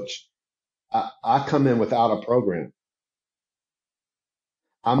coach, I come in without a program.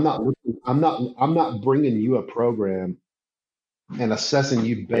 I'm not bringing you a program and assessing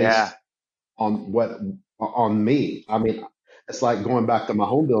you based on me. I mean, it's like going back to my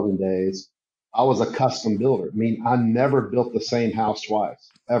home building days. I was a custom builder. I mean, I never built the same house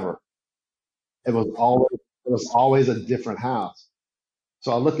twice, ever. It was always a different house.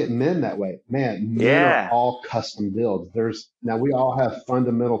 So I look at men that way. Man, men are all custom builds. Now we all have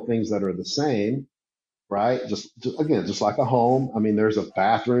fundamental things that are the same, right? Just like a home. I mean, there's a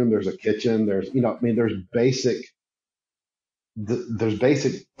bathroom, there's a kitchen, there's basic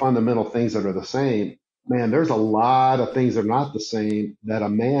fundamental things that are the same. Man, there's a lot of things that are not the same that a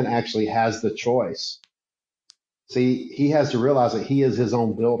man actually has the choice. See, he has to realize that he is his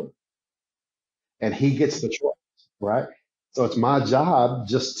own builder and he gets the choice, right? So it's my job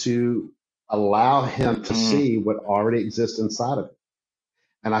just to allow him to see what already exists inside of him.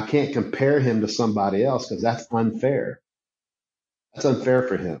 And I can't compare him to somebody else because that's unfair. That's unfair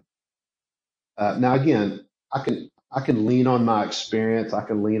for him. Now, again, I can lean on my experience. I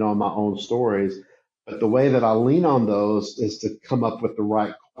can lean on my own stories. But the way that I lean on those is to come up with the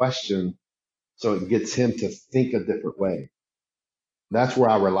right question so it gets him to think a different way. That's where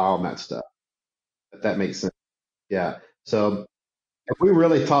I rely on that stuff. If that makes sense. Yeah. So if we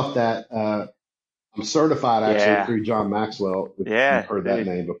really taught that, I'm certified actually Yeah. through John Maxwell, if you've Yeah. heard that Hey.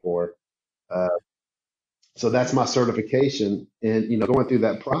 name before. Uh, so that's my certification. And, going through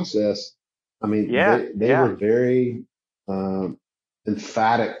that process, I mean, Yeah. they Yeah. were very um,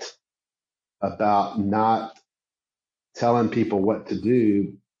 emphatic about not telling people what to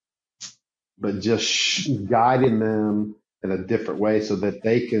do, but just guiding them in a different way so that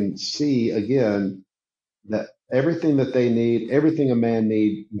they can see again that everything that they need, everything a man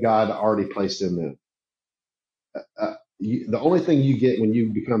need, God already placed in them. The only thing you get when you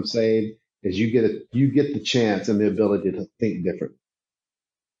become saved is you get the chance and the ability to think different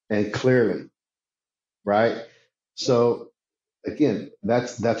and clearly, right? So again,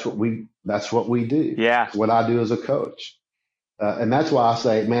 that's what we do. Yeah. It's what I do as a coach, and that's why I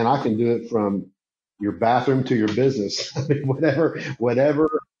say, man, I can do it from your bathroom to your business. I mean, whatever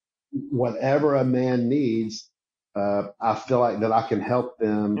a man needs, I feel like that I can help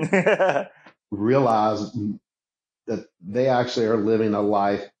them realize that they actually are living a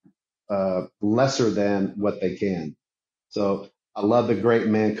life lesser than what they can. So I love the great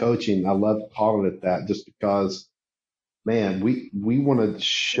man coaching. I love calling it that just because, man, we want to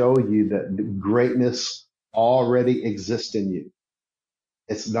show you that the greatness already exists in you.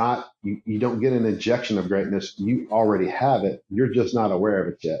 It's not, you don't get an injection of greatness. You already have it. You're just not aware of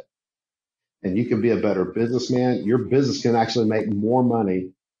it yet. And you can be a better businessman. Your business can actually make more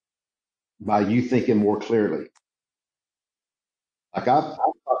money by you thinking more clearly. Like I've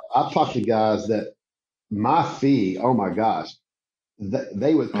talked to guys that my fee, oh my gosh,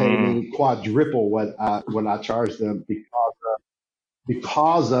 they would pay Mm. me quadruple what I charged them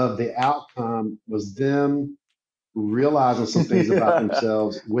because of the outcome was them realizing some things about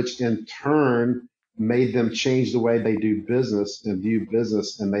themselves, which in turn made them change the way they do business and view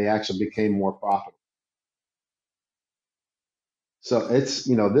business, and they actually became more profitable. So it's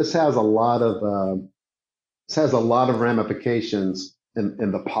this has a lot of ramifications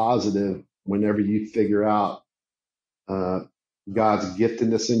in the positive whenever you figure out uh, God's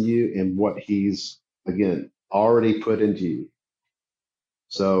giftedness in you and what He's again already put into you.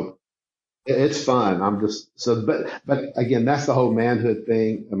 So it's fun. I'm just so, but again, that's the whole manhood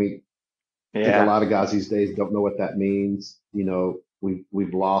thing. I mean, I think a Yeah. lot of guys these days don't know what that means.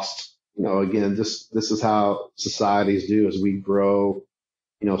 We've lost. Again, this is how societies do as we grow.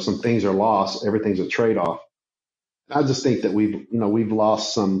 Some things are lost. Everything's a trade off. I just think that we've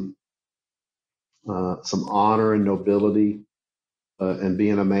lost some honor and nobility and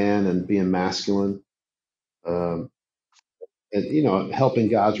being a man and being masculine. Um, and helping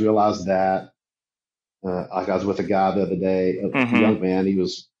guys realize that. Like I was with a guy the other day, a Mm-hmm. young man. He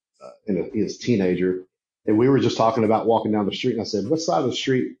was he was a teenager, and we were just talking about walking down the street. And I said, "What side of the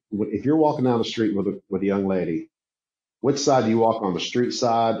street? If you're walking down the street with a young lady, which side do you walk on, the street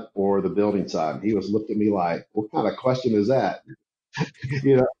side or the building side?" And he was looked at me like, "What kind of question is that?"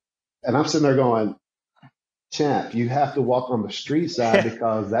 you know. And I'm sitting there going, "Champ, you have to walk on the street side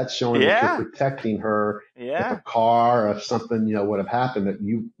because that's showing that you're Yeah. protecting her. If a Yeah. car or something, would have happened, that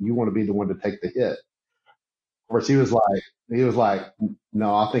you want to be the one to take the hit." Of course, he was like,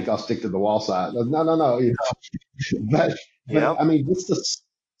 "No, I think I'll stick to the wall side." No, no, no. But Yep. I mean, just the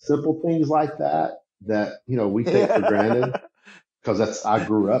simple things like that we take for granted because I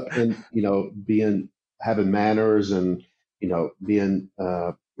grew up in being having manners and being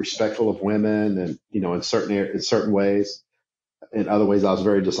respectful of women and in certain ways. In other ways, I was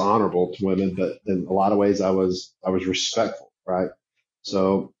very dishonorable to women, but in a lot of ways, I was respectful, right?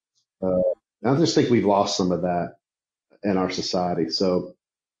 So uh, I just think we've lost some of that in our society. So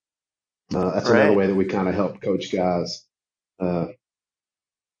that's another Right. way that we kind of help coach guys. Uh,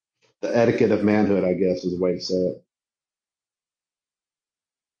 the etiquette of manhood, I guess, is the way to say it.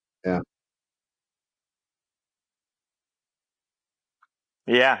 Yeah.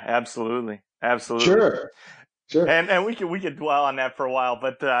 Yeah. Absolutely. Absolutely. Sure. Sure. And we could dwell on that for a while,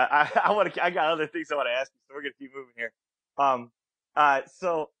 but I got other things I want to ask you, so we're gonna keep moving here. Um,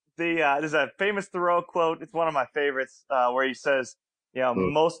 so there's a famous Thoreau quote. It's one of my favorites, where he says,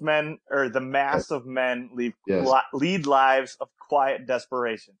 Mm, most men or the mass of men yes. lead lives of quiet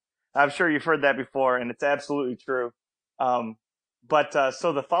desperation. I'm sure you've heard that before, and it's absolutely true. Um, but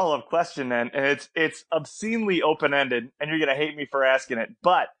so the follow up question then, and it's obscenely open ended, and you're gonna hate me for asking it,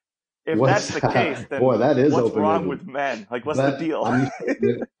 but if that's What's the case, then boy? That is what's open wrong ended. with men? Like, what's the But deal?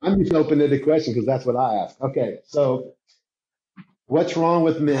 I'm used to open ended question because that's what I ask. Okay. So what's wrong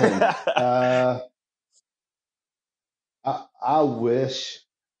with men? I wish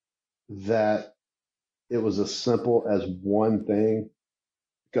that it was as simple as one thing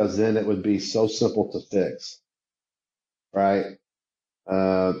because then it would be so simple to fix. right?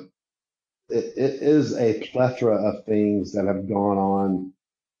 Uh, it is a plethora of things that have gone on,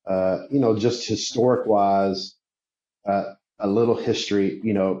 just historic wise, a little history,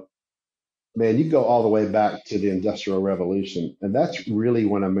 man, you go all the way back to the Industrial Revolution, and that's really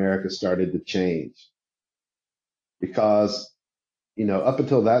when America started to change because, up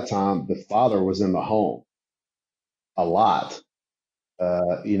until that time, the father was in the home a lot.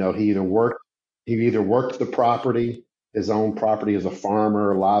 He either worked the property, his own property as a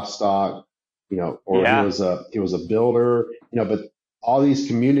farmer, livestock, or he Yeah. was a builder, but all these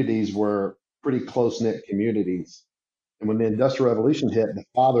communities were pretty close knit communities. And when the Industrial Revolution hit, the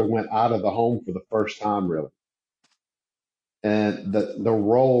father went out of the home for the first time, really. And the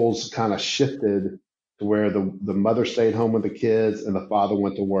roles kind of shifted to where the mother stayed home with the kids and the father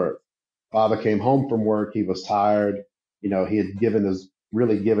went to work. Father came home from work. He was tired. He had given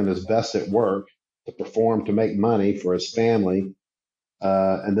his best at work to perform to make money for his family.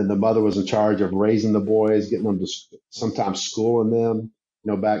 And then the mother was in charge of raising the boys, getting them to sometimes schooling them,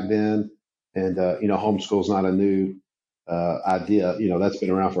 back then. And, homeschool's not a new idea. That's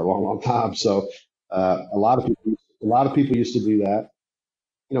been around for a long, long time. So a lot of people used to do that.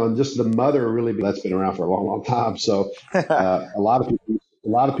 And just the mother really, that's been around for a long, long time. So a lot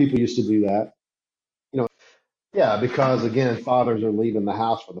of people used to do that. You know, yeah, because again, fathers are leaving the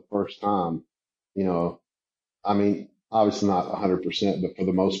house for the first time. You know, I mean, obviously not 100%, but for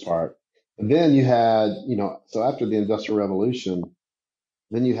the most part. And then you had, so after the Industrial Revolution,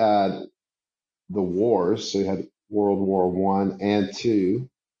 then you had the wars. So you had World War One and Two.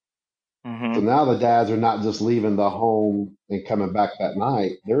 So Hmm. now the dads are not just leaving the home and coming back that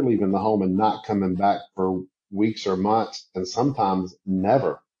night. They're leaving the home and not coming back for weeks or months and sometimes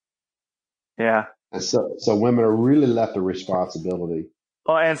never. Yeah. And so women are really left the responsibility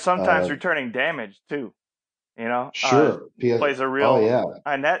Well, and sometimes of returning damage too. sure. Plays a Oh real, yeah,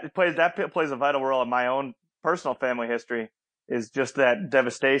 and that plays a vital role in my own personal family history. Is just that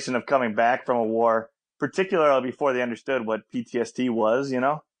devastation of coming back from a war, particularly before they understood what PTSD was.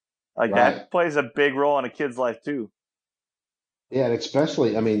 Like right. that plays a big role in a kid's life too. Yeah, and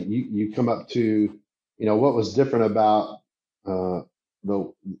especially, I mean, you come up to, what was different about uh,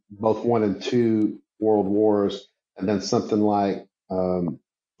 the both one and two world wars, and then something like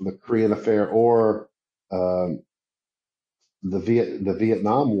the Korean Affair or um, the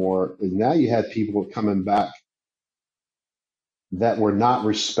Vietnam War. Is now you had people coming back that were not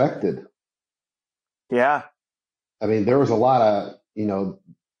respected. Yeah. I mean, there was a lot of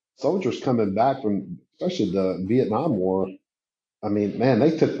soldiers coming back from, especially the Vietnam War. I mean, man,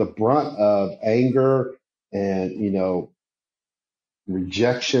 they took the brunt of anger and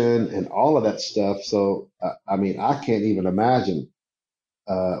rejection and all of that stuff. So, I mean, I can't even imagine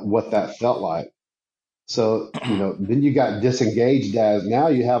what that felt like. So, then you got disengaged dads. Now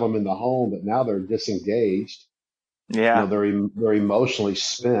you have them in the home, but now they're disengaged. Yeah. They're emotionally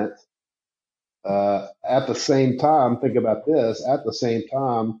spent. At the same time, think about this. At the same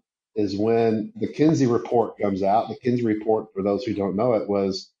time is when the Kinsey report comes out. The Kinsey report, for those who don't know it,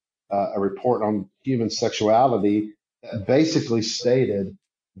 was a report on human sexuality that basically stated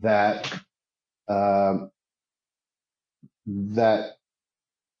that um, that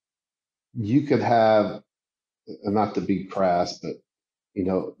you could have, not to be crass, but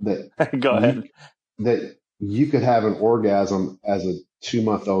that Go you ahead. that you could have an orgasm as a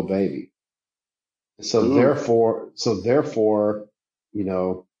 2-month-old baby. Ooh. So therefore, you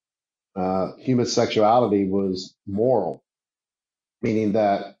know, human sexuality was moral, meaning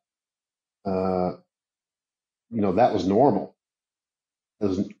that uh, that was normal.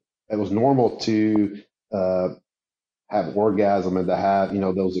 It was normal to uh, have orgasm and to have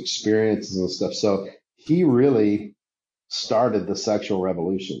those experiences and stuff. So he really started the sexual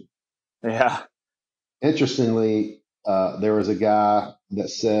revolution. Yeah. Interestingly, there was a guy that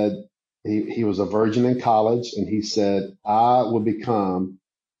said he was a virgin in college, and he said, "I will become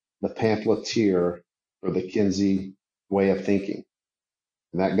the pamphleteer for the Kinsey way of thinking."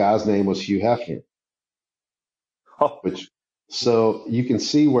 And that guy's name was Hugh Hefner, Oh, which so you can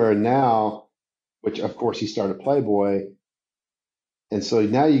see where now, which of course he started Playboy. And so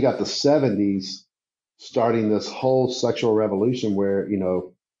now you got the 70s starting this whole sexual revolution where,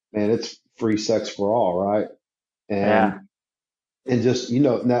 man, it's free sex for all, right? yeah. And just,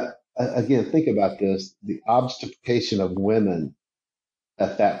 now again, think about this, the objectification of women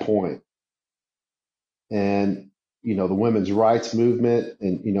at that point and, the women's rights movement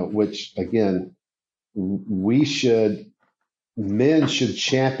and, which again, we should men should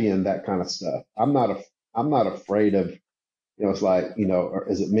champion that kind of stuff. I'm not afraid of It's like, or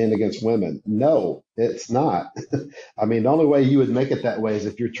is it men against women? No, it's not. I mean, the only way you would make it that way is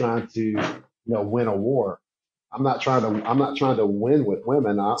if you're trying to, win a war. I'm not trying to win with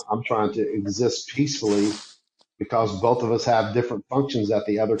women. I'm trying to exist peacefully because both of us have different functions that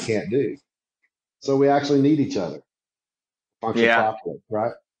the other can't do. So we actually need each other, function Yeah. properly,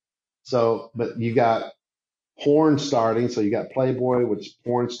 right? So, but you got porn starting. So you got Playboy, which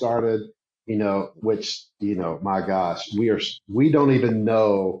porn started, which, my gosh, we don't even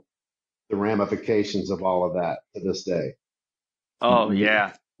know the ramifications of all of that to this day. Oh,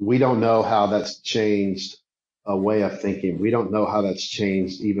 yeah. We don't know how that's changed a way of thinking. We don't know how that's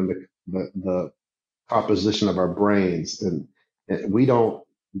changed even the composition of our brains. And there's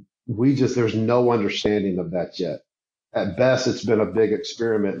no understanding of that yet. At best, it's been a big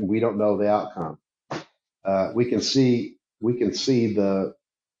experiment and we don't know the outcome. We can see the,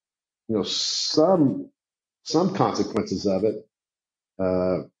 some consequences of it,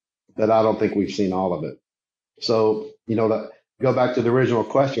 but I don't think we've seen all of it. So, go back to the original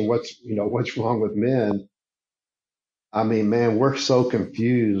question, what's wrong with men? I mean, man, we're so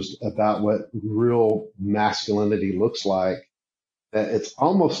confused about what real masculinity looks like that it's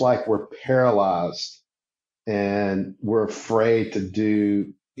almost like we're paralyzed and we're afraid to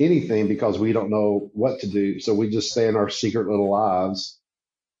do anything because we don't know what to do. So we just stay in our secret little lives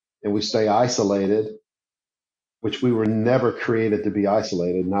and we stay isolated, which we were never created to be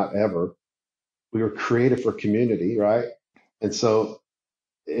isolated, not ever. We were created for community, right? And so,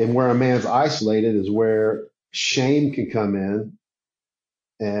 and where a man's isolated is where shame can come in.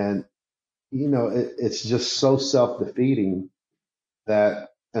 And, it's just so self-defeating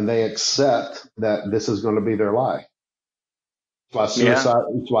and they accept that this is going to be their life.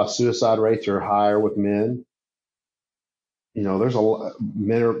 It's why suicide rates are higher with men. There's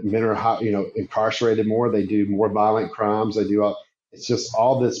men are high, incarcerated more. They do more violent crimes. It's just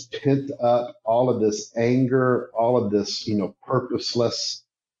all this pent up, all of this anger, all of this, purposeless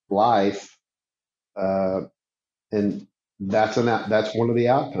life. And that's one of the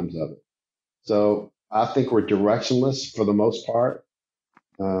outcomes of it. So I think we're directionless for the most part.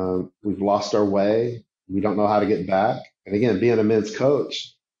 We've lost our way. We don't know how to get back. And again, being a men's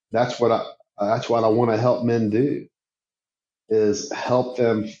coach, that's what I want to help men do, is help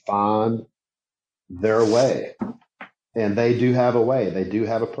them find their way. And they do have a way. They do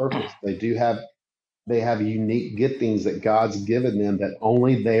have a purpose. They have unique giftings that God's given them that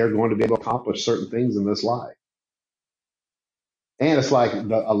only they are going to be able to accomplish certain things in this life. And it's like,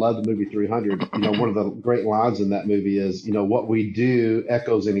 I love the movie 300. One of the great lines in that movie is, what we do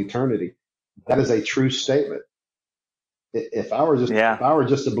echoes in eternity. That is a true statement. If I were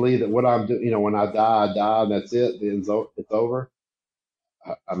just to believe that what I'm doing, when I die, and that's it, it's over.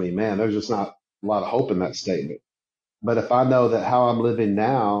 I mean, man, there's just not a lot of hope in that statement. But if I know that how I'm living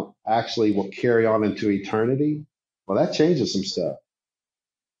now actually will carry on into eternity, well, that changes some stuff.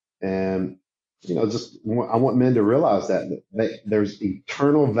 And, I want men to realize that there's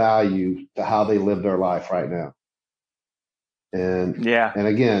eternal value to how they live their life right now. And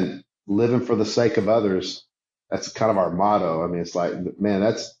again, living for the sake of others, that's kind of our motto. I mean, it's like, man,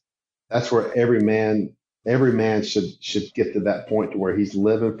 that's where every man should get to that point to where he's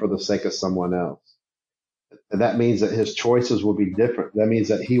living for the sake of someone else. And that means that his choices will be different. That means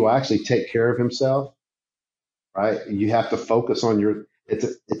that he will actually take care of himself, right? You have to focus on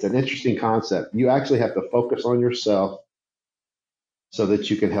it's an interesting concept. You actually have to focus on yourself so that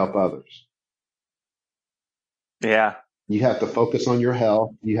you can help others. Yeah. You have to focus on your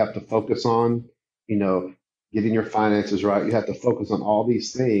health. You have to focus on, getting your finances right. You have to focus on all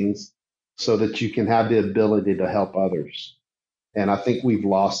these things so that you can have the ability to help others. And I think we've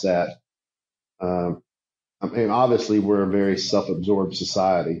lost that. I mean, obviously we're a very self-absorbed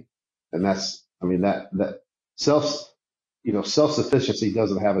society, and that self-sufficiency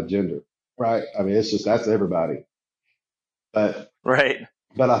doesn't have a gender, right? I mean, that's everybody. But I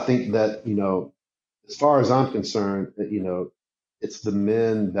think that, as far as I'm concerned, that, it's the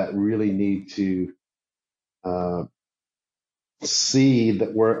men that really need to see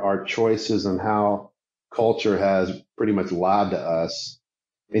that our choices and how culture has pretty much lied to us.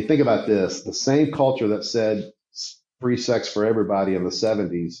 I mean, think about this. The same culture that said free sex for everybody in the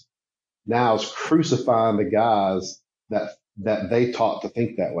 70s now is crucifying the guys that they taught to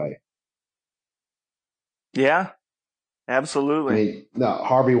think that way. Yeah, absolutely. I mean, no,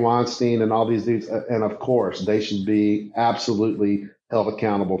 Harvey Weinstein and all these dudes, and of course, they should be absolutely held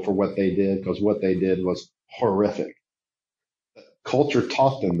accountable for what they did, because what they did was horrific. Culture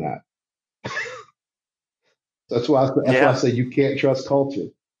taught them that. That's why I say you can't trust culture.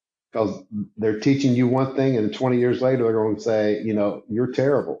 because they're teaching you one thing, and 20 years later they're going to say, you're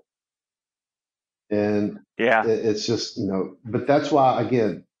terrible. And Yeah. it's just, but that's why,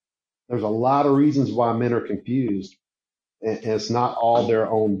 again, there's a lot of reasons why men are confused, and it's not all their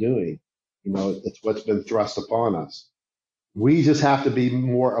own doing. It's what's been thrust upon us. We just have to be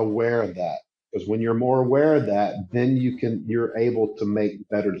more aware of that, because when you're more aware of that, then you're able to make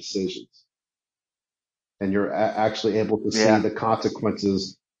better decisions, and you're actually able to see the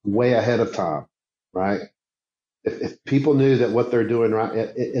consequences way ahead of time, right? If people knew that what they're doing right,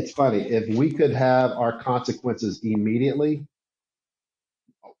 it's funny. If we could have our consequences immediately,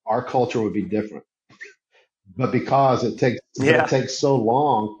 our culture would be different. But because it takes so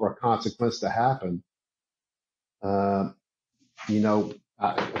long for a consequence to happen, because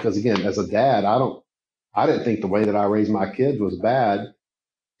again, as a dad, I didn't think the way that I raised my kids was bad,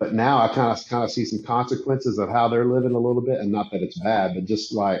 but now I kind of see some consequences of how they're living a little bit, and not that it's bad, but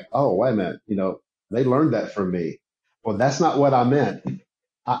just like, oh, wait a minute, they learned that from me. Well, that's not what I meant.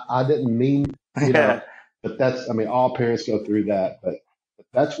 I didn't mean, but all parents go through that, but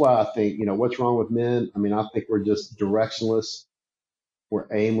that's why I think, what's wrong with men? I think we're just directionless. We're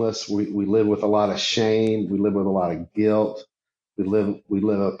aimless. We live with a lot of shame. We live with a lot of guilt. We live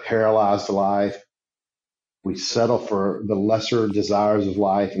a paralyzed life. We settle for the lesser desires of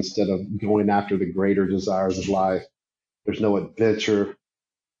life instead of going after the greater desires of life. There's no adventure.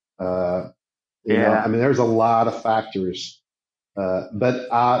 There's a lot of factors.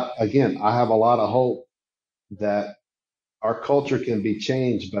 But I have a lot of hope that our culture can be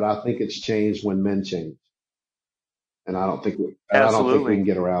changed, but I think it's changed when men change. And I don't think we can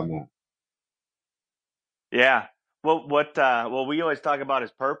get around that. Yeah. Well, we always talk about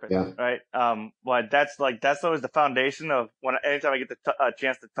is purpose, right? That's always the foundation of anytime I get a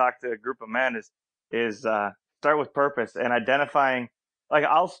chance to talk to a group of men is start with purpose and identifying. Like,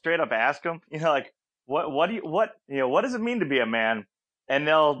 I'll straight up ask them, what does it mean to be a man? And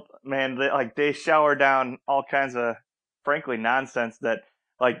they shower down all kinds of, frankly, nonsense that,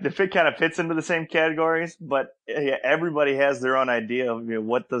 like, if it kind of fits into the same categories, but everybody has their own idea of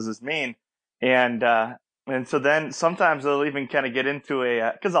what does this mean, and so then sometimes they'll even kind of get into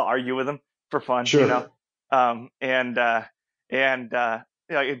because I'll argue with them for fun, sure.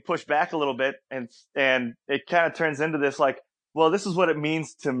 It push back a little bit, and it kind of turns into this like, well, this is what it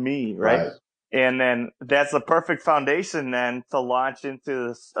means to me, right? And then that's the perfect foundation then to launch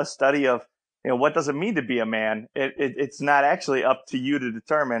into a study of, what does it mean to be a man? It's not actually up to you to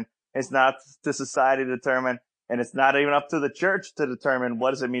determine. It's not to society to determine, and it's not even up to the church to determine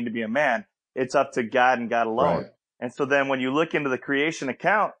what does it mean to be a man. It's up to God and God alone. Right. And so then when you look into the creation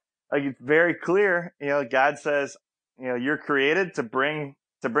account, like, it's very clear, God says, you're created to bring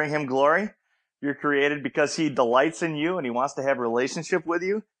him glory. You're created because he delights in you and he wants to have a relationship with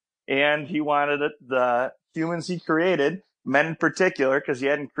you. And he wanted the humans he created, men in particular, because he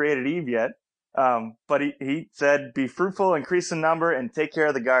hadn't created Eve yet. But he said, be fruitful, increase in number, and take care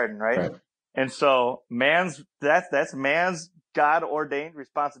of the garden, right? And so that's man's God ordained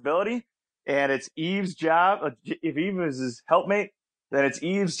responsibility. And it's Eve's job. If Eve is his helpmate, then it's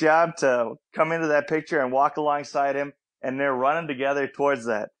Eve's job to come into that picture and walk alongside him, and they're running together towards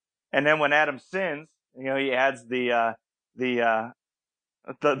that. And then when Adam sins, he adds the Ryan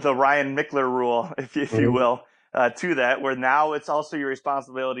Mickler rule, if you will, to that, where now it's also your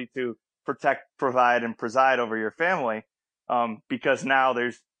responsibility to protect, provide, and preside over your family, because now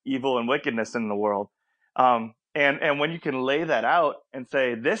there's evil and wickedness in the world. And when you can lay that out and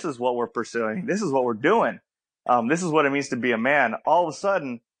say, this is what we're pursuing, this is what we're doing, this is what it means to be a man, all of a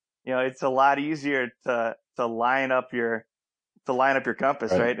sudden, it's a lot easier to line up your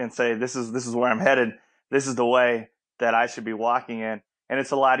compass, right? And say, this is where I'm headed. This is the way that I should be walking in. And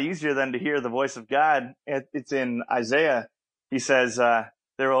it's a lot easier than to hear the voice of God. It's in Isaiah. He says,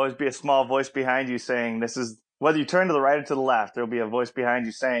 there will always be a small voice behind you saying, this is, whether you turn to the right or to the left, there'll be a voice behind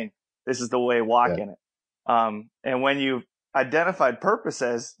you saying, this is the way, walk in it. And when you've identified purpose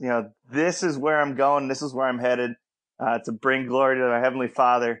as, this is where I'm going, this is where I'm headed, to bring glory to my Heavenly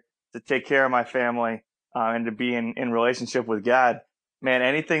Father, to take care of my family, and to be in relationship with God, man,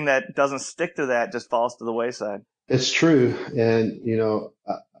 anything that doesn't stick to that just falls to the wayside. It's true. And, you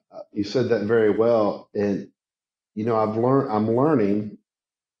said that very well. And, I'm learning.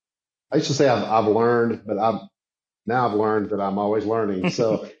 I used to say I've learned, but I've learned that I'm always learning.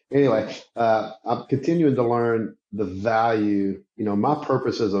 So anyway, I'm continuing to learn the value, my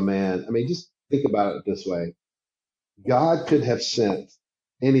purpose as a man. Just think about it this way. God could have sent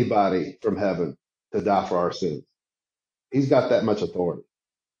anybody from heaven to die for our sins. He's got that much authority.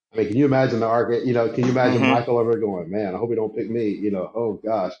 Can you imagine the argument? Can you imagine Michael ever going, man, I hope he don't pick me, oh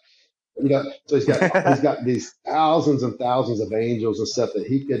gosh. So he's got these thousands and thousands of angels and stuff that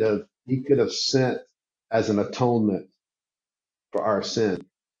he could have sent as an atonement for our sin.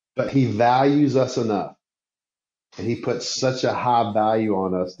 But he values us enough, and he puts such a high value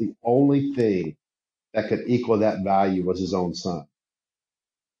on us. The only thing that could equal that value was his own son.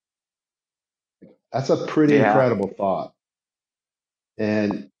 That's a pretty Yeah. incredible thought.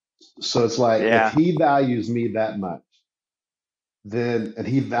 And so it's like, if Yeah. he values me that much, then, and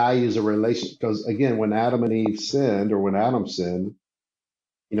he values a relationship, because again, when Adam and Eve sinned, or when Adam sinned,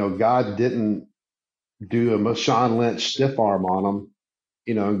 God didn't do a Marshawn Lynch stiff arm on them,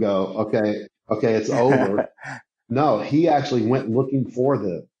 and go, okay, it's over. No, he actually went looking for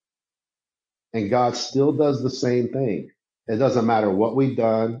them. And God still does the same thing. It doesn't matter what we've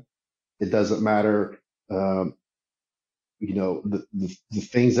done. It doesn't matter, the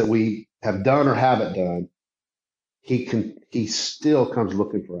things that we have done or haven't done. He still comes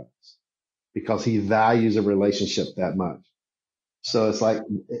looking for us because he values a relationship that much. So it's like,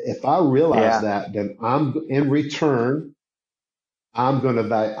 if I realize Yeah. that, then in return, I'm going to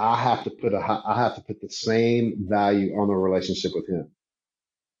value, I have to put the same value on the relationship with him.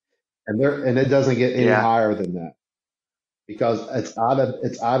 And it doesn't get any Yeah. higher than that, because it's out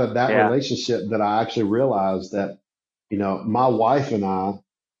of that Yeah. relationship that I actually realized that, my wife and I,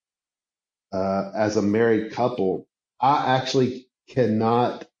 as a married couple, I actually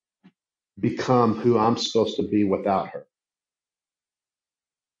cannot become who I'm supposed to be without her.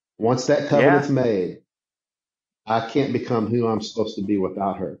 Once that covenant's Yeah. made, I can't become who I'm supposed to be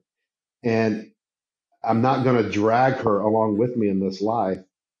without her. And I'm not going to drag her along with me in this life.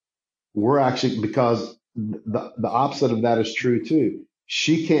 We're actually, because the opposite of that is true too.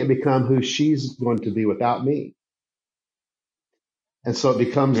 She can't become who she's going to be without me. And so it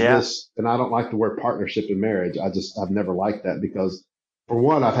becomes Yeah. this, and I don't like the word partnership in marriage. I've never liked that, because for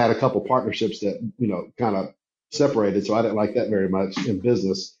one, I've had a couple partnerships that, kind of separated. So I didn't like that very much in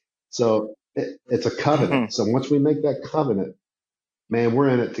business. So it's a covenant. So once we make that covenant, man, we're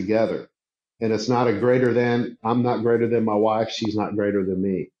in it together. And it's not I'm not greater than my wife. She's not greater than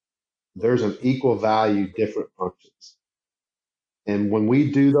me. There's an equal value, different functions. And when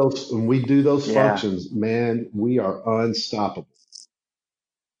we do those Yeah. functions, man, we are unstoppable.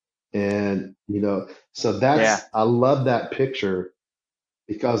 And, so Yeah. I love that picture,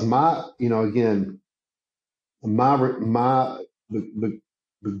 because again,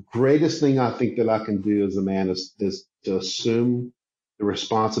 the greatest thing I think that I can do as a man is to assume the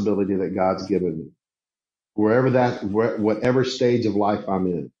responsibility that God's given me, whatever stage of life I'm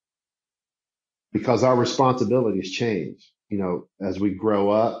in, because our responsibilities change, as we grow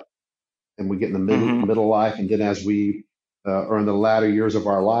up and we get in the Mhm. middle life. And then as we are in the latter years of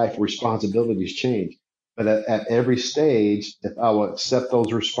our life, responsibilities change. But at every stage, if I will accept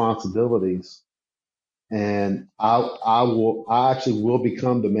those responsibilities, and I actually will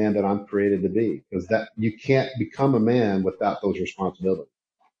become the man that I'm created to be, because that you can't become a man without those responsibilities.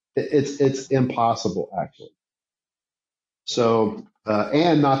 It's impossible, actually. So,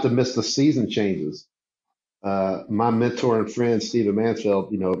 and not to miss the season changes. My mentor and friend, Stephen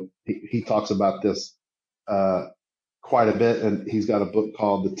Mansfield, he talks about this uh, quite a bit, and he's got a book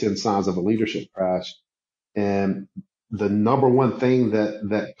called The 10 Signs of a Leadership Crash. And the number one thing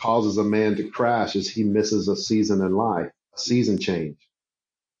that causes a man to crash is he misses a season in life, a season change.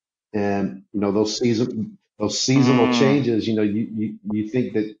 And those seasonal Mm. changes, you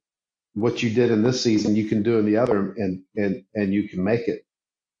think that what you did in this season you can do in the other, and you can make it,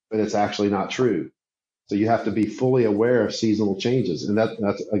 but it's actually not true. So you have to be fully aware of seasonal changes. And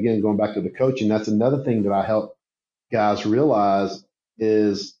that's again, going back to the coaching, that's another thing that I help guys realize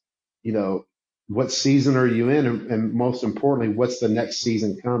is, you know, what season are you in? And most importantly, what's the next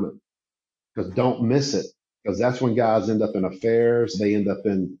season coming? Because don't miss it. Because that's when guys end up in affairs. They end up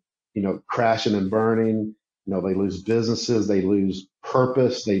in, crashing and burning. They lose businesses. They lose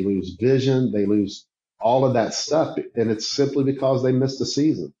purpose. They lose vision. They lose all of that stuff. And it's simply because they missed a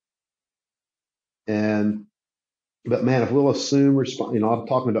season. But man, if we'll assume I'm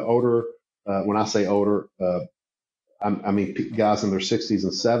talking to older, when I say older, I mean guys in their 60s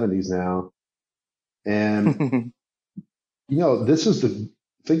and 70s now. And, this is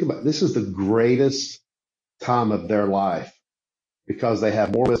the greatest time of their life, because they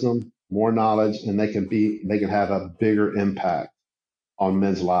have more wisdom, more knowledge, and they can have a bigger impact on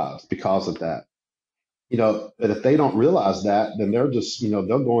men's lives because of that. But if they don't realize that, then they're just, they'll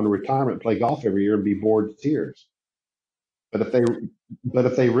go into retirement, play golf every year, and be bored to tears. But if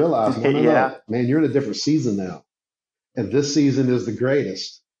they realize, no, no, Yeah. no, man, you're in a different season now. And this season is the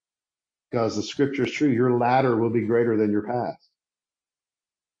greatest, because the scripture is true. Your latter will be greater than your past.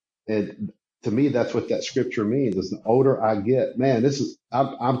 And to me, that's what that scripture means. Is the older I get, man,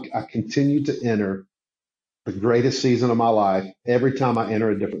 I continue to enter the greatest season of my life every time I enter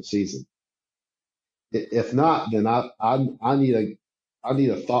a different season. If not, then I need a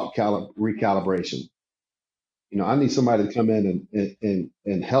thought recalibration. I need somebody to come in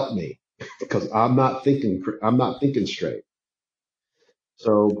and help me because I'm not thinking straight.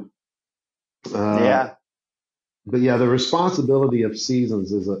 So, uh, Yeah. but yeah, the responsibility of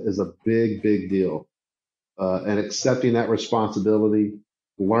seasons is a big, big deal. And accepting that responsibility,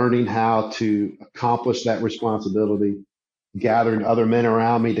 learning how to accomplish that responsibility, gathering other men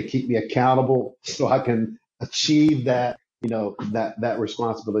around me to keep me accountable so I can achieve that, that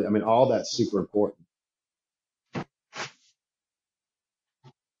responsibility. I mean, all that's super important.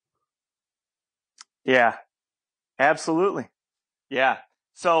 Yeah. Absolutely. Yeah.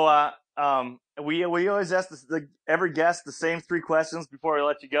 So, we always ask every guest the same three questions before we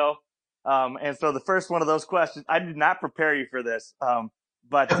let you go. And so the first one of those questions, I did not prepare you for this.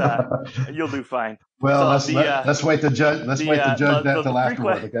 But you'll do fine. Well, So let's wait to judge. Let's wait to judge that till the three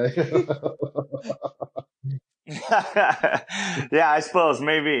afterward, okay? yeah, I suppose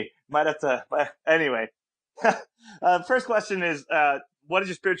maybe might have to. Anyway, first question is, what does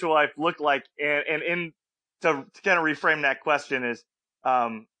your spiritual life look like? And in to kind of reframe that question is,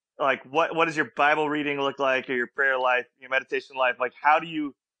 like what does your Bible reading look like, or your prayer life, your meditation life? Like, how do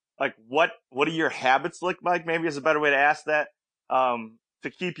you, like, what do your habits look like? Maybe is a better way to ask that. To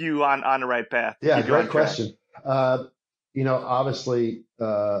keep you on the right path. Yeah, great question. Obviously,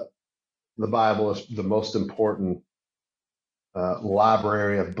 the Bible is the most important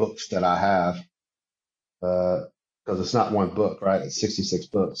library of books that I have because it's not one book, right? It's 66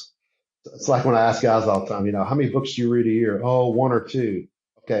 books. It's like when I ask guys all the time, how many books do you read a year? Oh, one or two.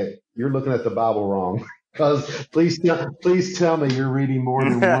 Okay, you're looking at the Bible wrong. Because please tell me you're reading more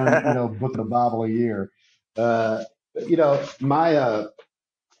than one, book of the Bible a year. My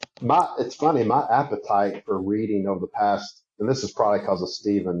it's funny, my appetite for reading over the past, and this is probably because of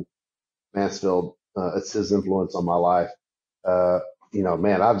Stephen Mansfield, it's his influence on my life.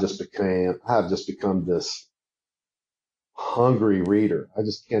 Man, I've just become this hungry reader. I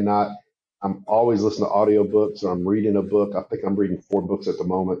just cannot. I'm always listening to audiobooks, or I'm reading a book. I think I'm reading 4 books at the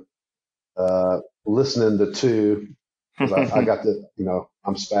moment. Listening to 2 because I got the,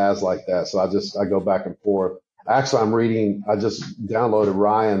 I'm spaz like that. So I go back and forth. Actually, I just downloaded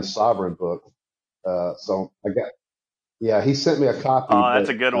Ryan's Sovereign book. So he sent me a copy. Oh, that's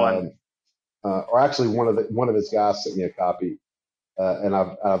a good one. Or actually one of his guys sent me a copy. And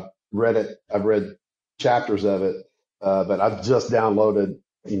I've read it. I've read chapters of it. But I've just downloaded,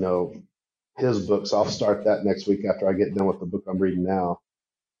 his book. So I'll start that next week after I get done with the book I'm reading now,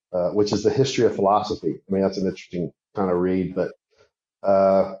 which is The History of Philosophy. I mean, that's an interesting kind of read, but,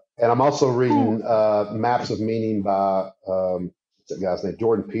 and I'm also reading, Maps of Meaning by, what's that guy's name?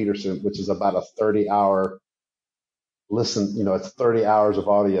 Jordan Peterson, which is about a 30-hour listen, it's 30 hours of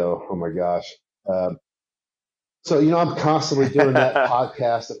audio. Oh my gosh. So, I'm constantly doing that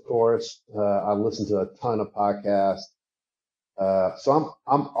podcast, of course. I listen to a ton of podcasts. So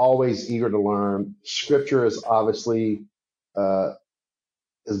I'm always eager to learn. Scripture is obviously, has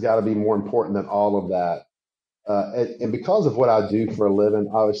got to be more important than all of that. And because of what I do for a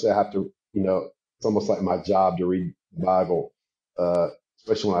living, obviously I have to, it's almost like my job to read the Bible,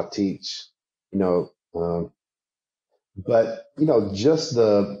 especially when I teach, but, just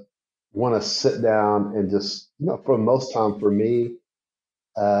want to sit down and just, for most time for me,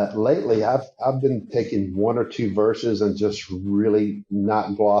 lately I've been taking 1 or 2 verses and just really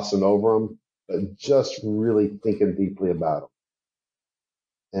not glossing over them, but just really thinking deeply about them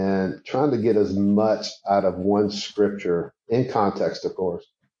and trying to get as much out of one scripture in context, of course,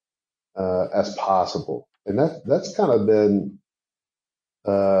 as possible. And that's kind of been,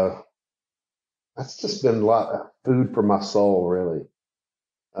 that's just been a lot of food for my soul, really.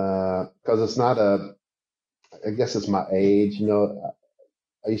 Because it's not I guess it's my age,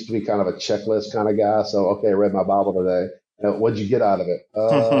 I used to be kind of a checklist kind of guy. So, okay, I read my Bible today. What'd you get out of it?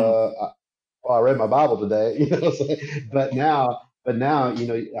 I read my Bible today. But now, I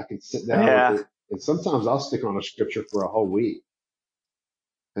can sit down with it, and sometimes I'll stick on a scripture for a whole week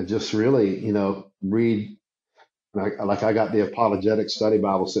and just really, read. Like I got the Apologetic Study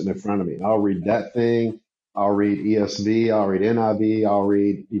Bible sitting in front of me. I'll read that thing. I'll read ESV. I'll read NIV. I'll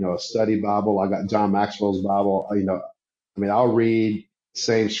read, a study Bible. I got John Maxwell's Bible. I'll read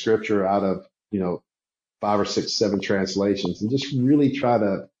same scripture out of, 5 or 6, 7 translations and just really try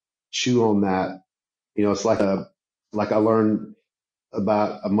to chew on that. It's like I learned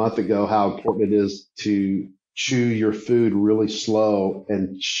about a month ago how important it is to chew your food really slow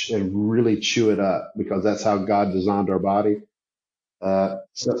and really chew it up because that's how God designed our body.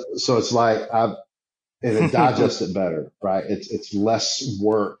 So it's like and it digests it better, right? It's less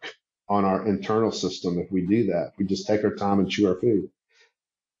work on our internal system if we do that. If we just take our time and chew our food.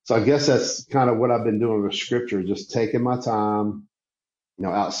 So I guess that's kind of what I've been doing with scripture, just taking my time,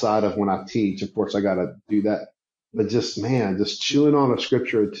 outside of when I teach. Of course, I got to do that, but just chewing on a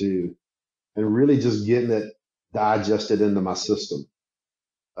scripture or two and really just getting it digested into my system.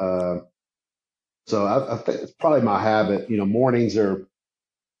 Uh, so I think it's probably my habit. Mornings are,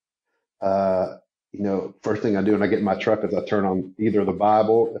 first thing I do when I get in my truck is I turn on either the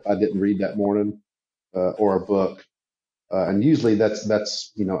Bible if I didn't read that morning, or a book. And usually that's,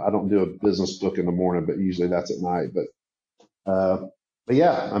 I don't do a business book in the morning, but usually that's at night. But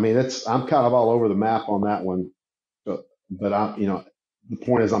yeah, I mean, I'm kind of all over the map on that one. But the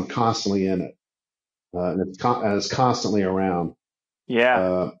point is I'm constantly in it, and it's constantly around.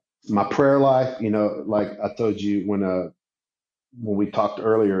 Yeah. My prayer life, like I told you when we talked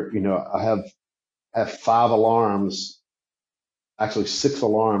earlier, I have 5 alarms, actually 6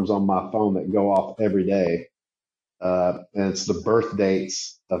 alarms on my phone that go off every day. And it's the birth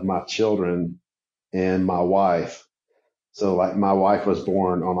dates of my children and my wife. So like my wife was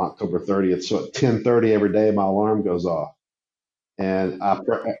born on October 30th. So at 10:30 every day, my alarm goes off, and I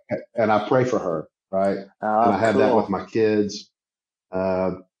pray for her. Right. Oh, and I have that cool. with my kids.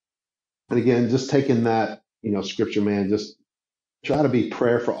 And again, just taking that, scripture, man, just try to be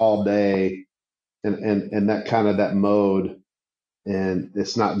prayerful all day, and that kind of that mode. And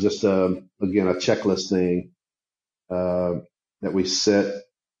it's not just again, a checklist thing, that we sit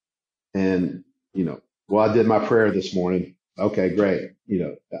and, well, I did my prayer this morning. Okay, great.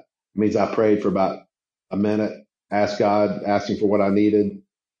 That means I prayed for about a minute, asked God, asking for what I needed,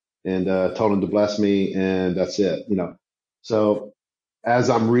 and told him to bless me, and that's it. So as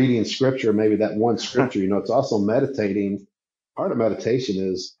I'm reading scripture, maybe that one scripture, it's also meditating. Part of meditation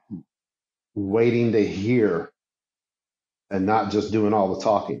is waiting to hear and not just doing all the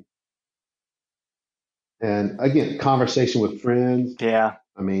talking. And again, conversation with friends. Yeah.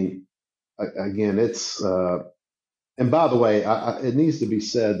 I mean, again, it's, and by the way, it needs to be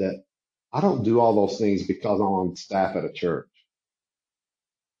said that I don't do all those things because I'm on staff at a church.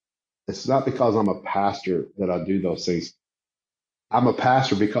 It's not because I'm a pastor that I do those things. I'm a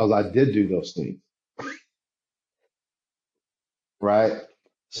pastor because I did do those things. Right.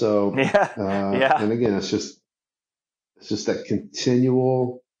 So, Yeah. and again, it's just that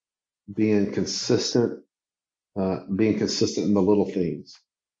continual being consistent in the little things.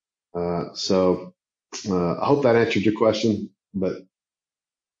 So, I hope that answered your question, but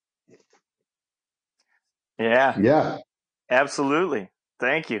Yeah. Absolutely.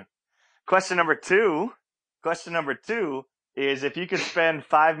 Thank you. Question number two is, if you could spend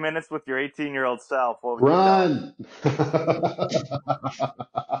 5 minutes with your 18-year-old self, what would you tell him? Run.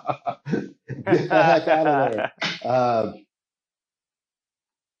 Get the heck out of there.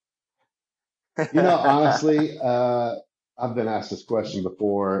 Honestly, I've been asked this question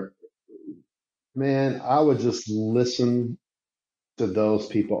before. Man, I would just listen to those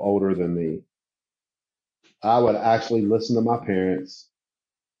people older than me. I would actually listen to my parents.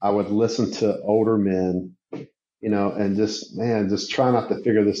 I would listen to older men, and just try not to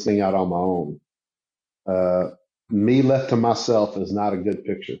figure this thing out on my own. Me left to myself is not a good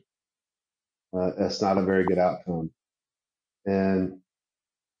picture. That's not a very good outcome. And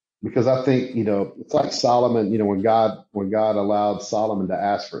because I think, it's like Solomon, when God allowed Solomon to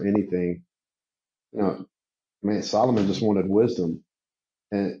ask for anything, Solomon just wanted wisdom,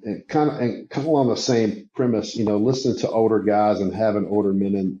 and kind of on the same premise, listening to older guys and having older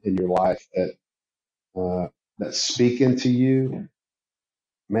men in your life that speak into you.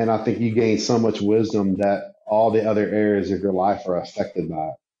 Man, I think you gain so much wisdom that all the other areas of your life are affected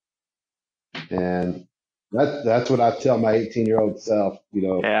by it. And that's what I tell my 18-year-old self,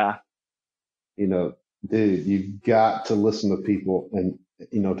 Yeah. Dude, you've got to listen to people and,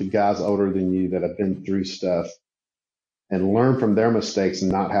 to guys older than you that have been through stuff, and learn from their mistakes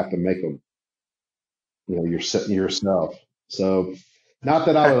and not have to make them, yourself. So not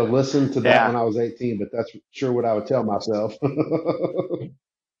that I would have listened to that when I was 18, but that's sure what I would tell myself.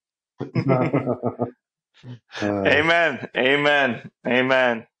 Amen.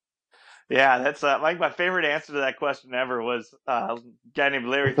 Yeah, that's like my favorite answer to that question ever was a guy named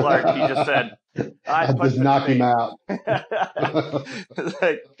Larry Clark. He just said, I just knock him out.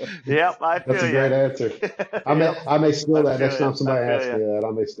 Like, yep, I feel That's a great answer. I may steal that next time somebody asks me that.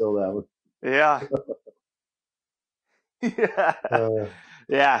 I may steal that one. Yeah. Yeah.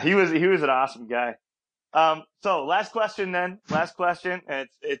 Yeah, he was an awesome guy. So last question then. Last question. And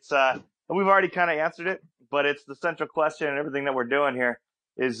it's we've already kind of answered it, but it's the central question and everything that we're doing here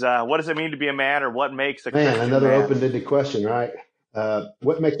is what does it mean to be a man, or what makes a Man, Christian another man? open-ended question, right?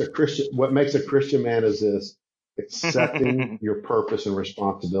 What makes a Christian man is this: accepting your purpose and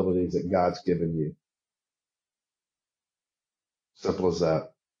responsibilities that God's given you. Simple as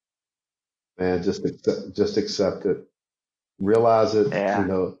that. Man, just accept it. Realize it. Yeah. You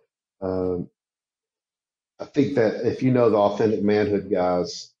know, I think that if you know the authentic manhood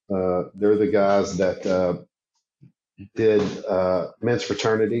guys, they're the guys that did men's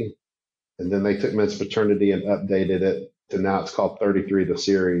fraternity, and then they took men's fraternity and updated it to now it's called 33 the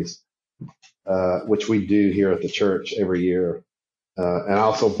series, which we do here at the church every year, and I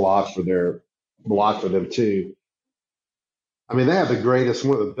also blog for them too. I mean, they have the greatest,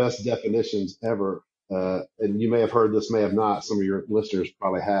 one of the best definitions ever. And you may have heard this, may have not. Some of your listeners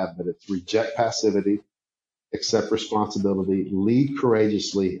probably have, but it's reject passivity, accept responsibility, lead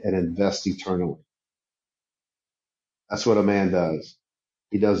courageously, and invest eternally. That's what a man does.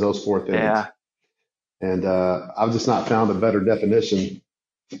 He does those four things. Yeah. And I've just not found a better definition.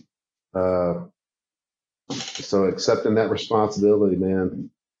 So accepting that responsibility, man,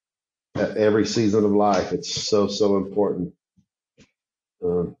 at every season of life, it's so, so important.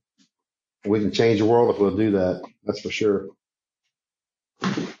 We can change the world if we'll do that. That's for sure.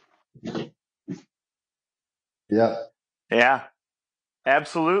 Yep. Yeah.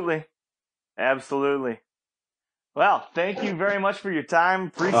 Absolutely. Absolutely. Well, thank you very much for your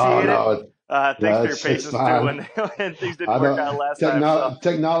time. Appreciate it. Thanks for your patience too when things didn't work out last time. So.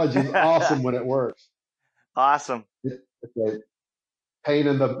 Technology is awesome when it works. Awesome. It's a pain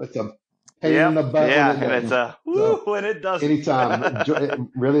in the butt. Yeah, and it's a woo when it doesn't.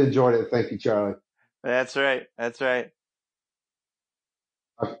 Anytime. Really enjoyed it. Thank you, Charlie. That's right. Okay.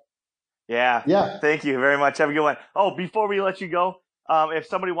 Yeah. Thank you very much. Have a good one. Oh, before we let you go, if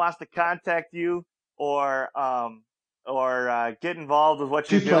somebody wants to contact you or get involved with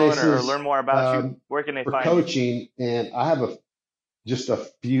what you're doing or learn more about you, where can they find coaching? And I have just a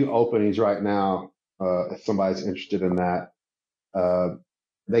few openings right now. If somebody's interested in that,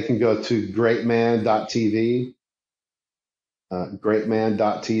 they can go to greatman.tv,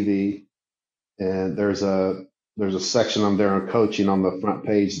 greatman.tv, and there's a section on there on coaching on the front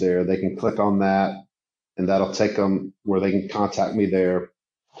page there. They can click on that, and that'll take them where they can contact me there,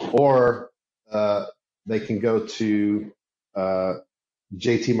 or they can go to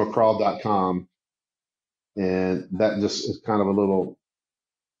jtmccraw.com, and that just is kind of a little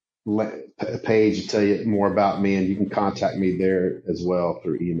page to tell you more about me, and you can contact me there as well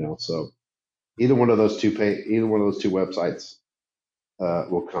through email. So either one of those two websites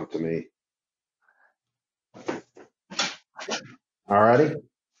will come to me. All righty.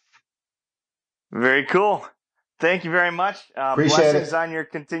 Very cool. Thank you very much. Appreciate blessings it. on your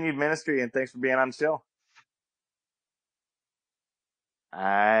continued ministry, and thanks for being on the show. All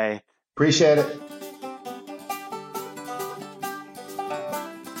right. Appreciate it.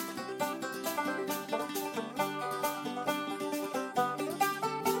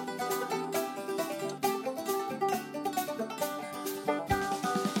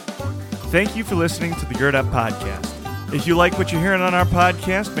 Thank you for listening to the Gird Up Podcast. If you like what you're hearing on our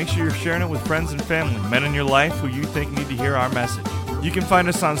podcast, make sure you're sharing it with friends and family, men in your life who you think need to hear our message. You can find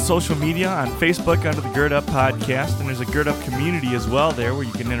us on social media, on Facebook under the Gird Up Podcast, and there's a Gird Up community as well there where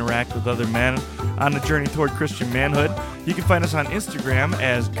you can interact with other men on the journey toward Christian manhood. You can find us on Instagram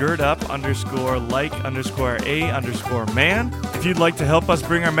as girdup_like_a_man. If you'd like to help us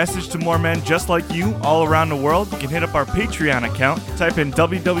bring our message to more men just like you all around the world, you can hit up our Patreon account. Type in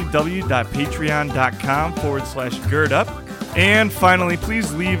www.patreon.com/girdup. And finally,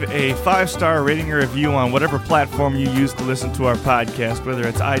 please leave a 5-star rating or review on whatever platform you use to listen to our podcast, whether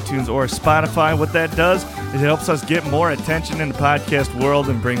it's iTunes or Spotify. What that does is it helps us get more attention in the podcast world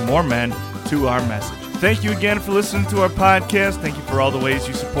and bring more men to our message. Thank you again for listening to our podcast. Thank you for all the ways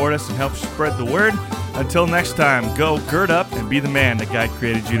you support us and help spread the word. Until next time, go gird up and be the man that God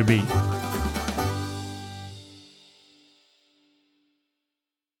created you to be.